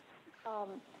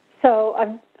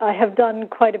 So I have done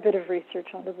quite a bit of research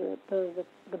onto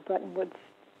the Bretton Woods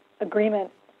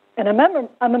Agreement, and I'm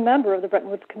a member of the Bretton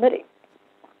Woods Committee.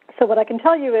 So what I can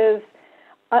tell you is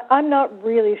I'm not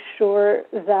really sure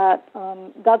that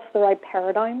that's the right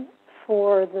paradigm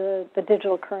for the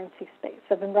digital currency space.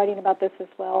 I've been writing about this as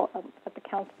well at the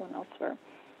Council and elsewhere.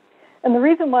 And the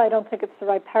reason why I don't think it's the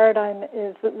right paradigm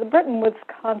is that the Bretton Woods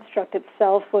construct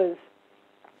itself was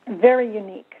very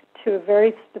unique to a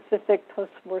very specific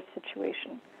post-war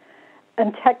situation.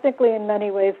 And technically, in many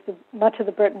ways, much of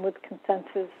the Bretton Woods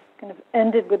consensus kind of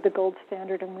ended with the gold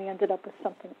standard, and we ended up with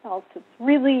something else. It's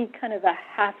really kind of a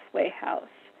halfway house.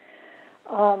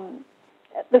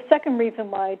 The second reason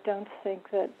why I don't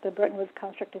think that the Bretton Woods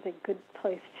construct is a good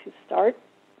place to start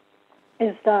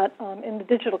is that in the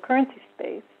digital currency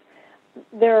space,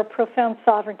 there are profound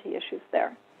sovereignty issues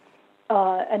there.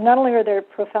 And not only are there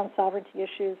profound sovereignty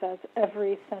issues as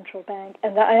every central bank,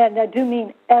 and I do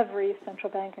mean every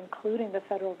central bank, including the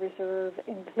Federal Reserve,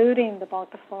 including the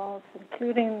Banque de France,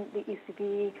 including the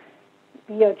ECB,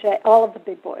 BOJ, all of the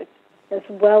big boys, as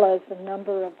well as a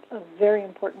number of very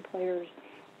important players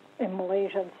in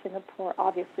Malaysia and Singapore,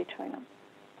 obviously China.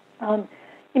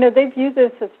 They view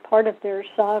this as part of their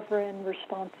sovereign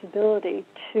responsibility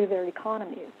to their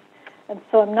economies. And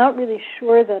so I'm not really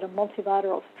sure that a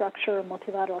multilateral structure, a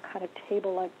multilateral kind of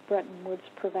table like Bretton Woods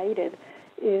provided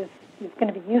is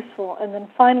going to be useful. And then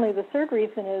finally, the third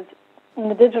reason is in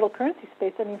the digital currency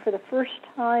space, I mean, for the first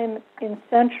time in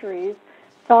centuries,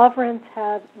 sovereigns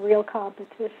have real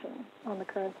competition on the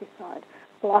currency side.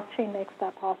 Blockchain makes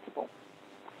that possible.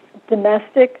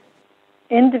 Domestic,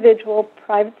 individual,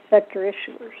 private sector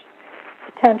issuers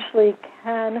potentially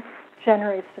can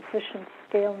generate sufficient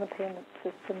scale in the payment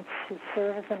system to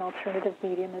serve as an alternative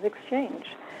medium of exchange.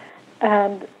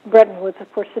 And Bretton Woods,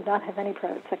 of course, did not have any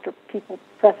private sector people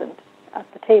present at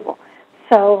the table.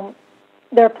 So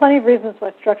there are plenty of reasons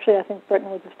why structurally I think Bretton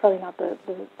Woods is probably not the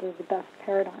best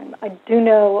paradigm. I do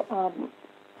know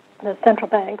the central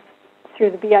banks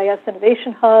through the BIS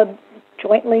Innovation Hub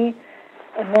jointly,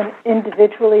 and then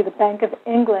individually, the Bank of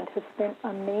England has been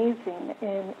amazing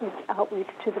in its outreach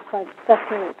to the private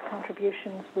sector. Its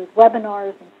contributions with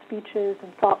webinars and speeches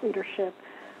and thought leadership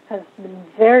has been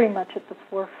very much at the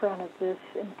forefront of this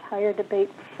entire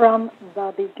debate from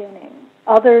the beginning.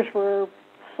 Others were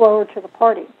slower to the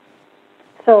party.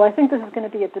 So I think this is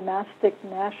going to be a domestic,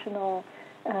 national,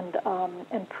 and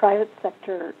private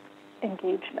sector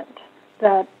engagement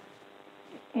that,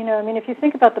 if you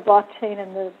think about the blockchain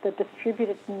and the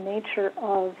distributed nature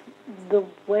of the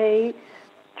way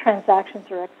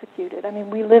transactions are executed,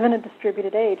 we live in a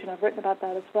distributed age, and I've written about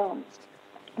that as well.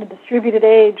 The distributed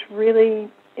age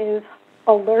really is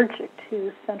allergic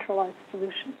to centralized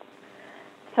solutions.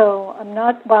 So I'm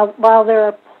not, while there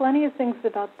are plenty of things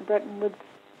about the Bretton Woods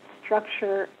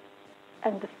structure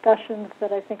and discussions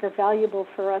that I think are valuable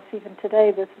for us even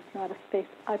today, this is not a space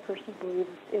I personally believe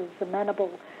is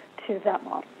amenable to that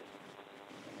model.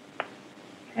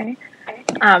 Okay.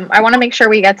 I want to make sure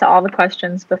we get to all the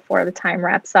questions before the time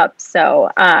wraps up.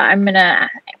 So I'm going to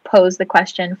pose the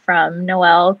question from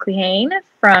Noelle Cluhane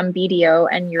from BDO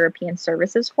and European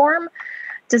Services Forum.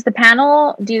 Do the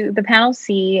panel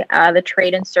see the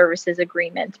trade and services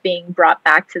agreement being brought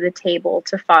back to the table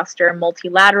to foster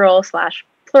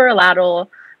multilateral/plurilateral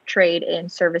trade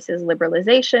and services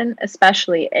liberalization,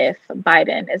 especially if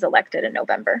Biden is elected in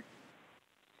November?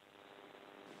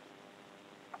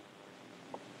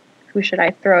 Who should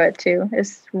I throw it to?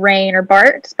 Is Rain or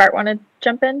Bart? Does Bart want to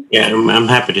jump in? Yeah, I'm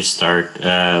happy to start.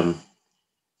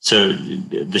 So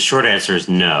the short answer is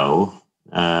no.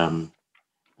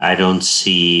 I don't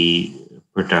see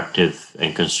productive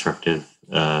and constructive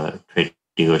trade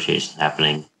negotiations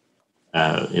happening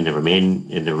in the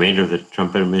remainder of the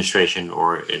Trump administration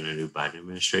or in a new Biden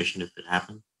administration if it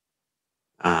happened.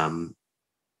 I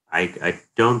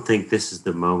don't think this is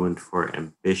the moment for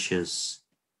ambitious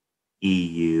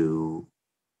EU-US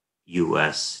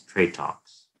trade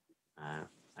talks.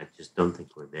 I just don't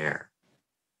think we're there.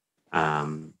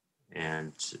 And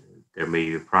there may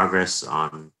be progress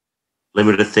on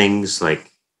limited things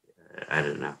like,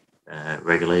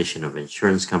 regulation of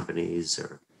insurance companies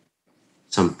or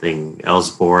something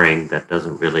else boring that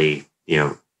doesn't really,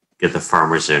 get the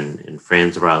farmers and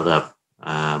friends riled up.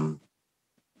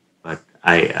 But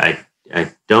I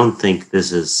don't think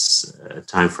this is a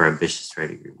time for ambitious trade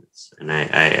agreements. And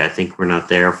I think we're not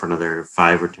there for another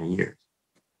 5 or 10 years.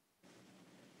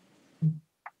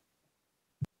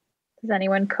 Does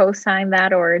anyone co-sign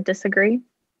that or disagree?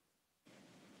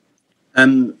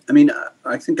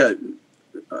 I think I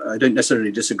don't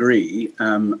necessarily disagree.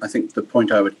 I think the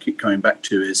point I would keep coming back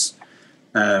to is,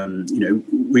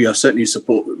 we are certainly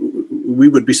we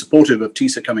would be supportive of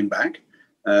TISA coming back.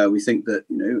 We think that,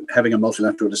 having a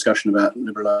multilateral discussion about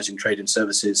liberalizing trade and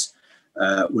services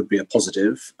would be a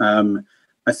positive.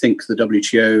 I think the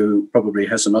WTO probably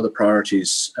has some other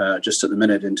priorities just at the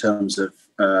minute in terms of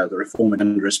the reform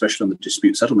agenda, especially on the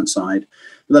dispute settlement side.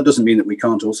 But that doesn't mean that we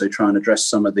can't also try and address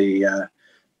some of the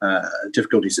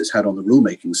difficulties it's had on the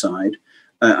rulemaking side.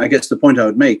 I guess the point I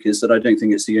would make is that I don't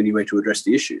think it's the only way to address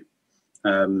the issue.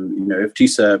 If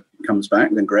TISA comes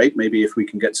back, then great. Maybe if we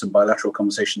can get some bilateral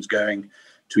conversations going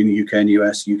between the UK and the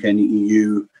US, UK and the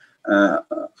EU.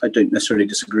 I don't necessarily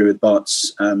disagree with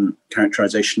Bart's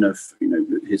characterization of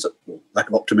his lack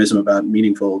of optimism about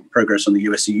meaningful progress on the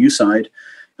US-EU side.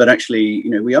 But actually,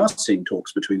 we are seeing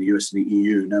talks between the US and the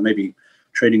EU. Now, maybe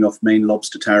trading off Maine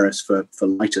lobster tariffs for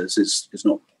lighters is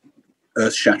not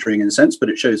earth-shattering in a sense, but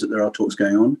it shows that there are talks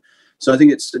going on. So I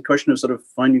think it's a question of sort of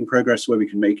finding progress where we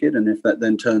can make it. And if that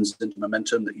then turns into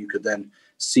momentum that you could then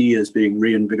see as being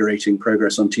reinvigorating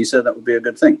progress on TISA, that would be a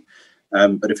good thing.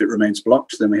 But if it remains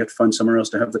blocked, then we have to find somewhere else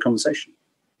to have the conversation.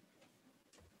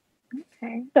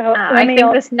 Okay. So I think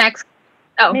this next...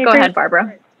 Oh, go ahead,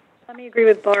 Barbara. Let me agree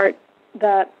with Bart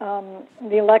that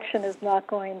the election is not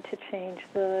going to change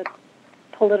the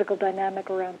political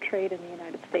dynamic around trade in the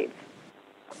United States.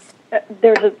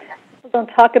 People don't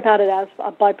talk about it as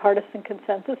a bipartisan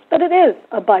consensus, but it is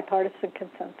a bipartisan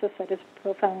consensus that is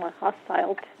profoundly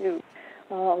hostile to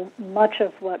much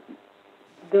of what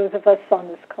those of us on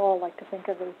this call like to think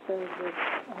of as the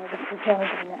general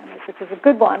dynamic, which is a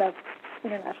good one of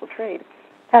international trade.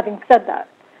 Having said that,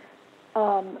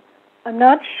 I'm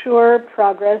not sure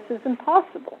progress is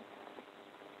impossible.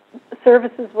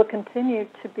 Services will continue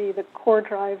to be the core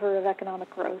driver of economic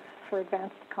growth for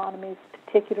advanced economies,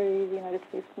 particularly the United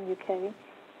States and the UK.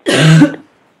 It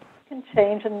can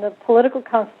change, and the political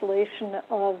constellation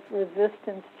of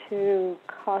resistance to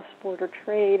cross-border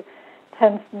trade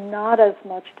tends not as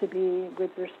much to be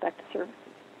with respect to services.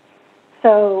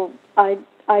 So I,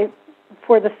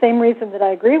 for the same reason that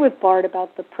I agree with Bart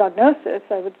about the prognosis,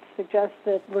 I would suggest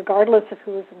that regardless of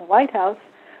who is in the White House,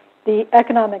 the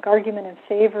economic argument in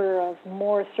favor of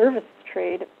more service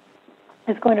trade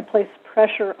is going to place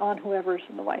pressure on whoever's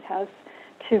in the White House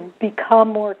to become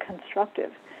more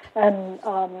constructive and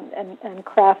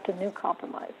craft a new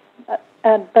compromise.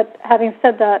 But having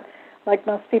said that, like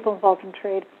most people involved in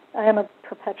trade, I am a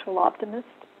perpetual optimist,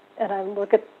 and I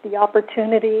look at the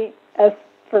opportunity as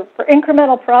for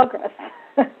incremental progress.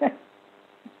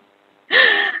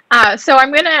 So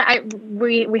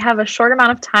we have a short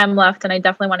amount of time left, and I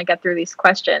definitely want to get through these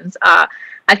questions.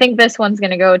 I think this one's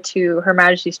going to go to Her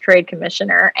Majesty's Trade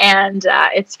Commissioner, and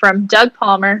it's from Doug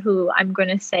Palmer, who I'm going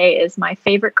to say is my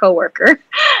favorite coworker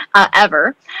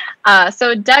ever.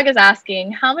 So Doug is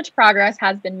asking, how much progress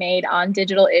has been made on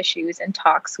digital issues in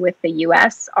talks with the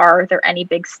U.S.? Are there any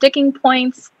big sticking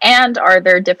points, and are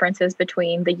there differences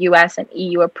between the U.S. and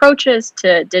EU approaches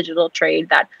to digital trade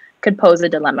that could pose a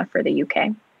dilemma for the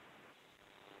UK?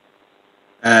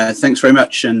 Thanks very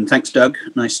much, and thanks, Doug.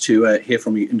 Nice to hear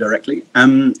from you indirectly.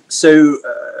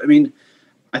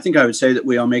 I think I would say that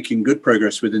we are making good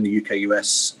progress within the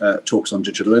UK-US talks on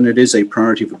digital, and it is a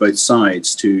priority for both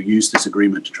sides to use this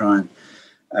agreement to try and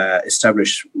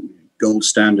establish gold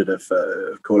standard of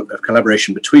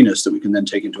collaboration between us that we can then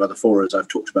take into other fora, as I've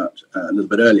talked about a little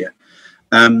bit earlier.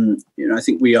 I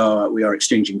think we are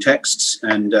exchanging texts,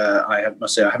 and I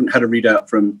must say I haven't had a readout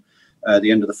from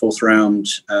the end of the fourth round,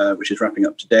 which is wrapping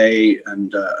up today,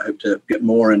 and I hope to get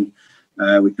more, and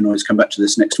we can always come back to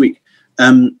this next week.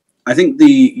 I think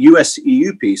the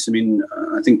US-EU piece,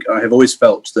 I think I have always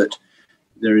felt that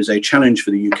there is a challenge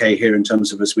for the UK here in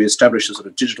terms of as we establish a sort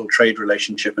of digital trade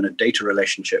relationship and a data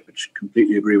relationship, which I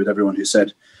completely agree with everyone who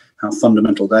said how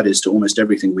fundamental that is to almost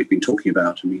everything we've been talking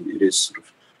about. It is sort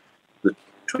of the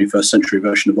 21st century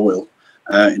version of oil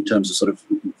in terms of sort of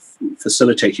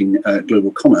facilitating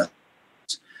global commerce.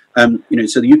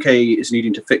 So the UK is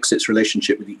needing to fix its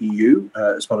relationship with the EU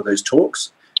as part of those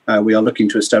talks. We are looking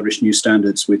to establish new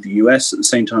standards with the US. At the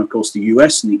same time, of course, the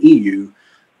US and the EU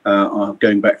are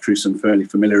going back through some fairly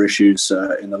familiar issues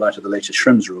in the light of the latest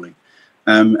Schrems ruling.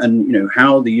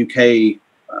 How the UK,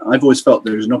 I've always felt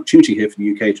there is an opportunity here for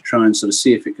the UK to try and sort of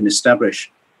see if it can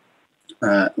establish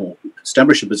a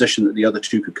position that the other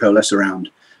two could coalesce around.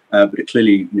 But it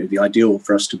clearly, the ideal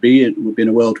for us to be, it would be in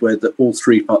a world where all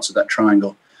three parts of that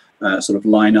triangle sort of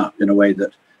line up in a way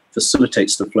that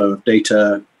facilitates the flow of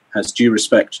data, has due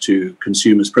respect to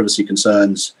consumers' privacy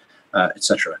concerns,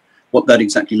 etc. What that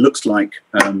exactly looks like,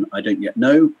 I don't yet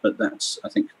know, but that's, I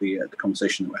think, the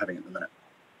conversation that we're having at the minute.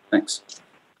 Thanks.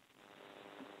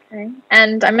 Okay,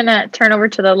 and I'm going to turn over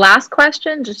to the last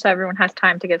question, just so everyone has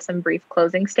time to give some brief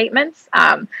closing statements.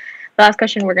 The last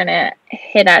question we're going to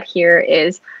hit at here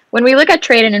is, When we look at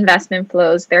trade and investment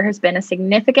flows, there has been a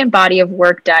significant body of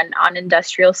work done on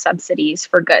industrial subsidies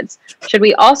for goods. Should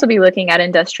we also be looking at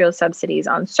industrial subsidies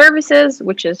on services,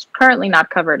 which is currently not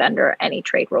covered under any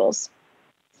trade rules?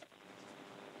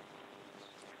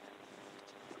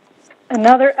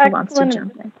 Another excellent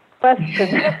question.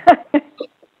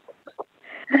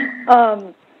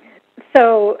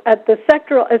 So at the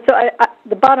sectoral,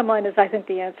 the bottom line is I think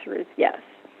the answer is yes.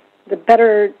 The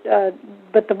better,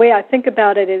 but the way I think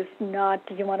about it is not,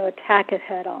 do you want to attack it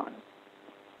head on?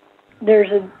 There's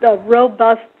a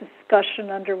robust discussion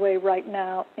underway right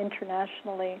now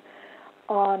internationally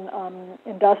on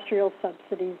industrial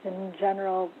subsidies in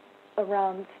general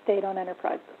around state-owned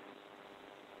enterprises,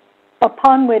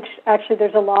 upon which actually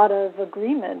there's a lot of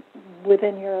agreement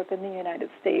within Europe and the United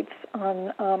States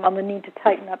on the need to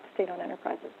tighten up state-owned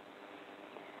enterprises.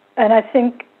 And I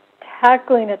think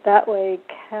tackling it that way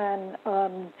can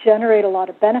generate a lot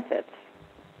of benefits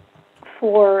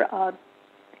for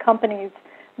companies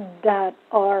that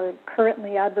are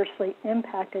currently adversely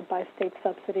impacted by state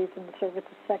subsidies in the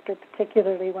services sector,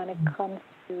 particularly when it comes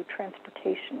to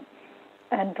transportation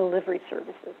and delivery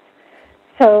services.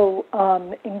 So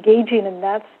engaging in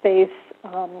that space,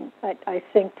 I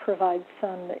think, provides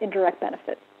some indirect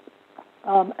benefit.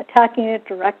 Attacking it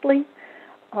directly,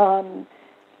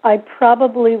 I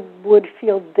probably would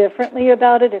feel differently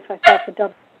about it if I thought the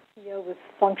WTO was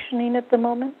functioning at the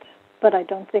moment, but I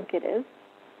don't think it is.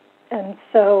 And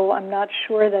so I'm not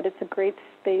sure that it's a great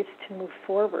space to move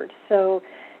forward. So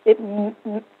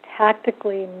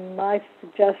tactically, my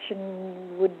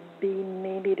suggestion would be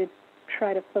maybe to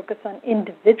try to focus on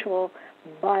individual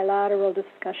bilateral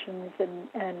discussions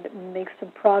and make some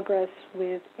progress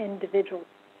with individual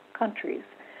countries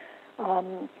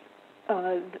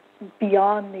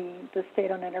beyond the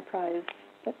state-owned enterprise.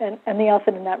 And the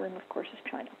elephant in that room, of course, is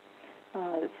China.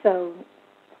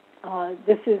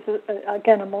 This is,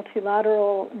 again, a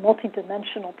multilateral,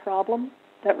 multidimensional problem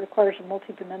that requires a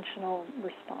multidimensional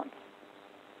response.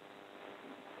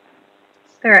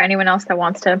 Is there anyone else that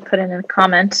wants to put in a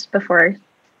comment before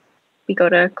we go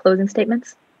to closing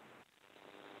statements?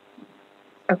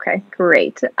 Okay,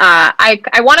 great.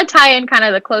 I want to tie in kind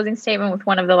of the closing statement with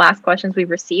one of the last questions we've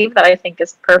received that I think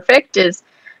is perfect is,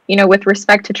 with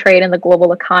respect to trade and the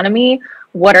global economy,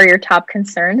 what are your top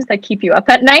concerns that keep you up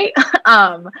at night?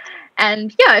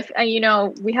 And yeah,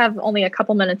 if we have only a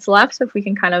couple minutes left, so if we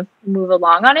can kind of move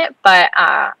along on it, but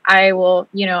I will,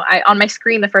 on my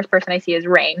screen, the first person I see is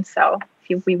Rain. So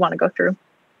if we want to go through.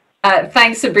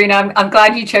 Thanks, Sabrina. I'm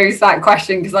glad you chose that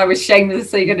question because I was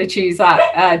shamelessly going to choose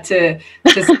that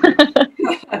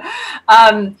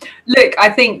look, I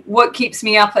think what keeps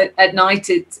me up at night,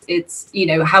 it's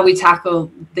how we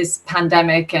tackle this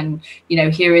pandemic, and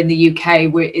here in the UK,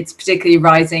 where it's particularly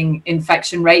rising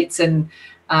infection rates and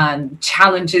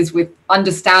challenges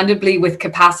understandably with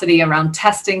capacity around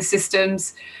testing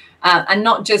systems. And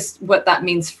not just what that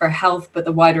means for health, but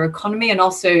the wider economy, and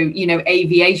also,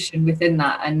 aviation within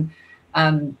that. And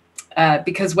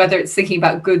because whether it's thinking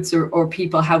about goods or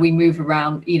people, how we move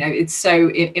around, it's so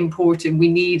important. We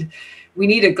need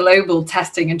a global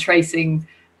testing and tracing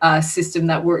system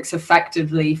that works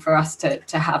effectively for us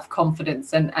to have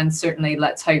confidence. And certainly,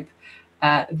 let's hope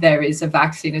there is a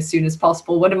vaccine as soon as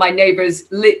possible. One of my neighbors,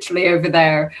 literally over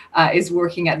there, is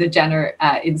working at the Jenner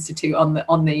Institute on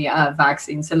the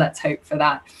vaccine. So let's hope for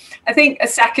that. I think a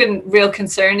second real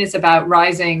concern is about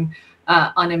rising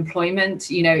unemployment.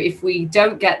 If we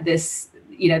don't get this,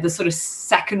 the sort of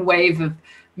second wave of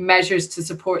measures to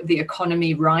support the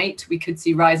economy right, we could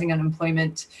see rising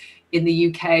unemployment in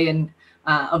the UK, and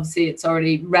obviously it's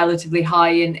already relatively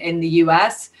high in the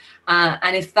US.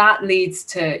 And if that leads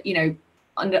to,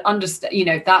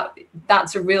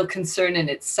 that's a real concern in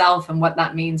itself, and what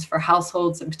that means for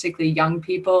households and particularly young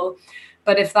people.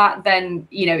 But if that then,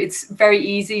 it's very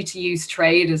easy to use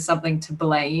trade as something to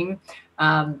blame.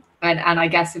 And I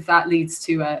guess if that leads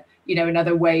to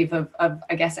another wave of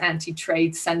I guess,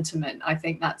 anti-trade sentiment, I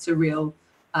think that's a real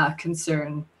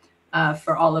concern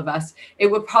for all of us.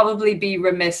 It would probably be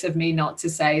remiss of me not to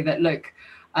say that, look,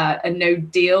 a no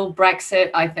deal Brexit,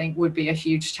 I think, would be a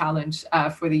huge challenge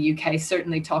for the UK.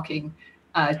 Certainly talking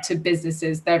to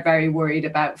businesses, they're very worried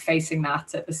about facing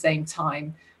that at the same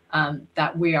time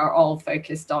that we are all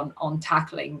focused on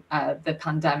tackling the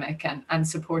pandemic and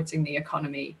supporting the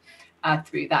economy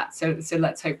through that. So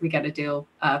let's hope we get a deal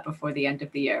before the end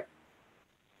of the year.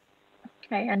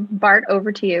 Okay, and Bart,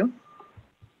 over to you.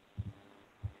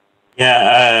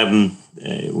 Yeah,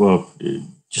 well,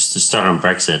 just to start on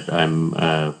Brexit, I'm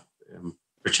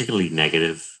particularly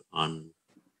negative on.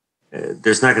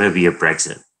 There's not going to be a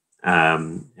Brexit,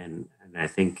 and I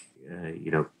think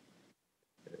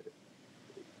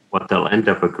what they'll end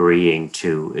up agreeing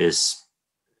to is,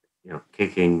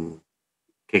 kicking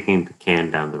the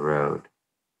can down the road.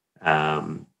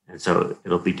 And so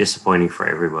it'll be disappointing for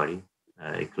everybody,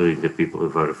 including the people who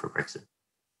voted for Brexit.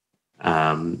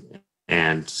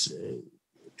 And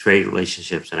trade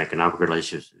relationships and economic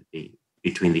relationships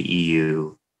between the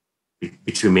EU,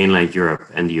 between mainland Europe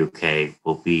and the UK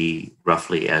will be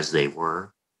roughly as they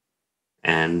were.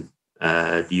 And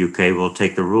the UK will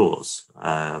take the rules.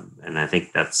 And I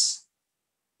think that's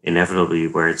inevitably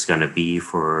where it's going to be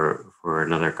for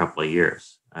another couple of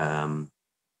years. And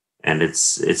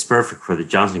it's perfect for the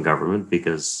Johnson government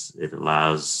because it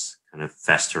allows kind of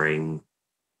festering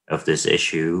of this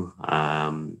issue,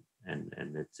 and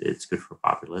it's good for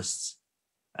populists.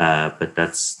 But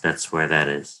that's where that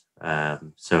is.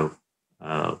 So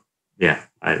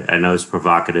I know it's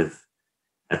provocative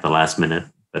at the last minute,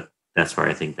 but that's where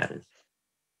I think that is.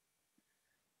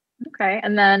 Okay,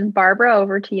 and then Barbara,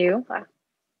 over to you.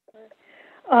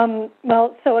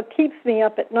 Well, so what keeps me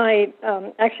up at night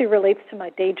actually relates to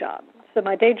my day job. So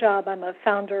my day job, I'm a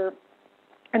founder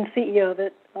and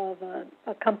CEO of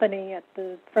a company at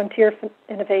the Frontier for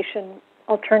Innovation,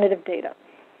 Alternative Data.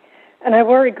 And I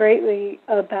worry greatly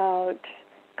about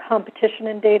competition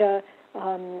in data,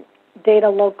 data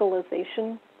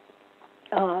localization,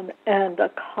 and a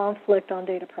conflict on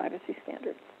data privacy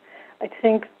standards. I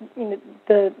think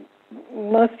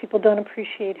most people don't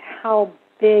appreciate how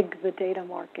big the data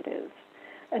market is,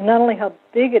 and not only how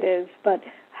big it is, but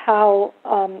how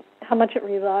much it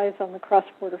relies on the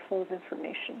cross-border flow of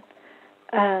information.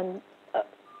 And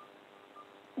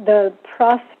the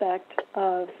prospect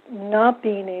of not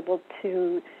being able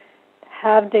to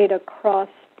have data cross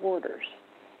borders,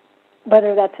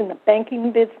 whether that's in the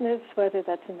banking business, whether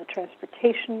that's in the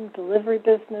transportation delivery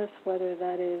business, whether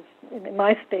that is, in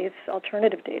my space,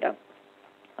 alternative data,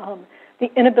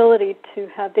 the inability to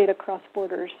have data cross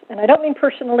borders, and I don't mean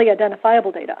personally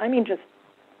identifiable data, I mean just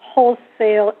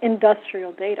wholesale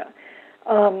industrial data,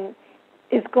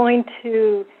 is going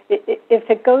to, if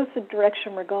it goes the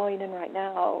direction we're going in right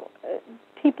now,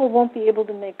 people won't be able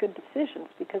to make good decisions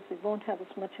because they won't have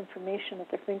as much information at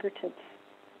their fingertips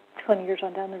 20 years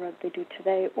on down the road they do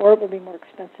today, or it will be more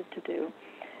expensive to do.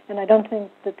 And I don't think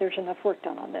that there's enough work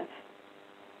done on this.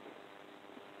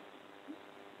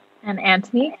 And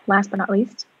Anthony, last but not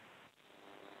least.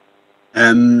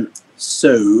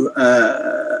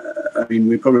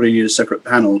 We probably need a separate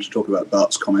panel to talk about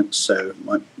Bart's comments, so I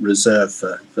might reserve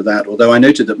for that. Although I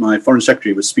noted that my Foreign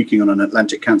Secretary was speaking on an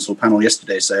Atlantic Council panel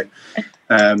yesterday, so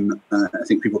I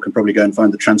think people can probably go and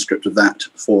find the transcript of that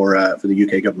for the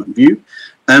UK government view.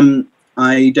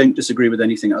 I don't disagree with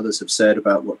anything others have said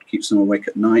about what keeps them awake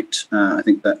at night. I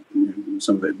think that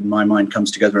some of it in my mind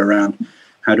comes together around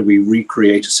how do we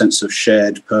recreate a sense of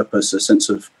shared purpose, a sense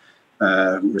of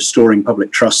restoring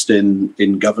public trust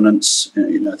in governance.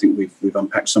 I think we've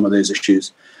unpacked some of those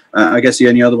issues. I guess the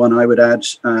only other one I would add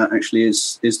actually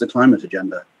is the climate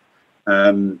agenda.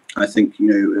 I think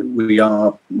we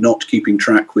are not keeping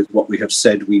track with what we have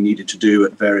said we needed to do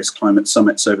at various climate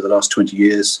summits over the last 20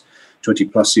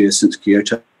 plus years since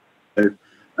Kyoto.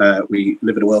 We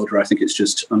live in a world where I think it's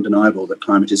just undeniable that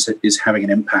climate is having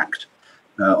an impact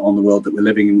on the world that we're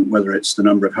living in, whether it's the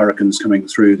number of hurricanes coming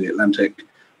through the Atlantic,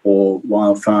 or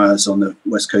wildfires on the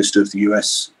west coast of the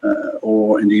US,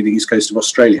 or indeed the east coast of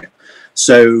Australia.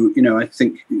 So, I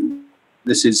think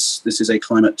this is a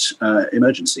climate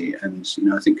emergency, and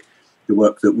I think the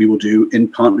work that we will do in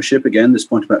partnership, again, this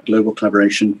point about global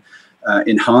collaboration,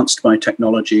 enhanced by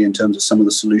technology in terms of some of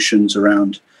the solutions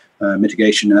around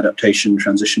mitigation, adaptation,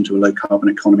 transition to a low carbon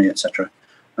economy, etc.,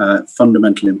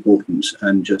 fundamentally important,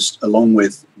 and just along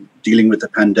with dealing with the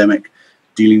pandemic,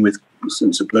 dealing with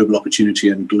sense of global opportunity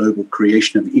and global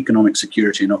creation of economic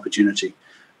security and opportunity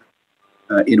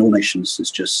in all nations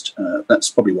is just, that's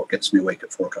probably what gets me awake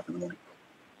at 4 o'clock in the morning.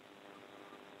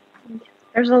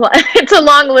 There's a lot. It's a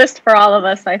long list for all of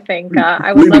us, I think.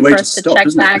 I would love for us to check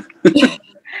back.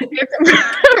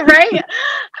 Right?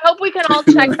 I hope we can all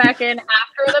check back in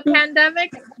after the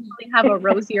pandemic and hopefully have a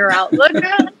rosier outlook.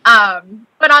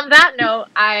 But on that note,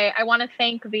 I want to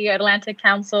thank the Atlantic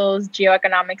Council's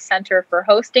Geoeconomics Center for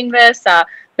hosting this, the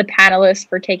panelists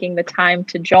for taking the time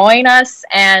to join us,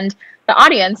 and the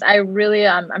audience. I'm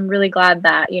really glad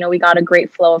that we got a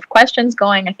great flow of questions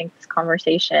going. I think this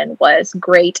conversation was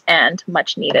great and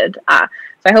much needed. So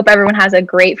I hope everyone has a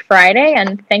great Friday,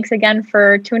 and thanks again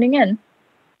for tuning in.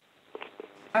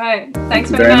 All right.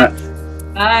 Thanks very much.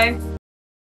 Bye.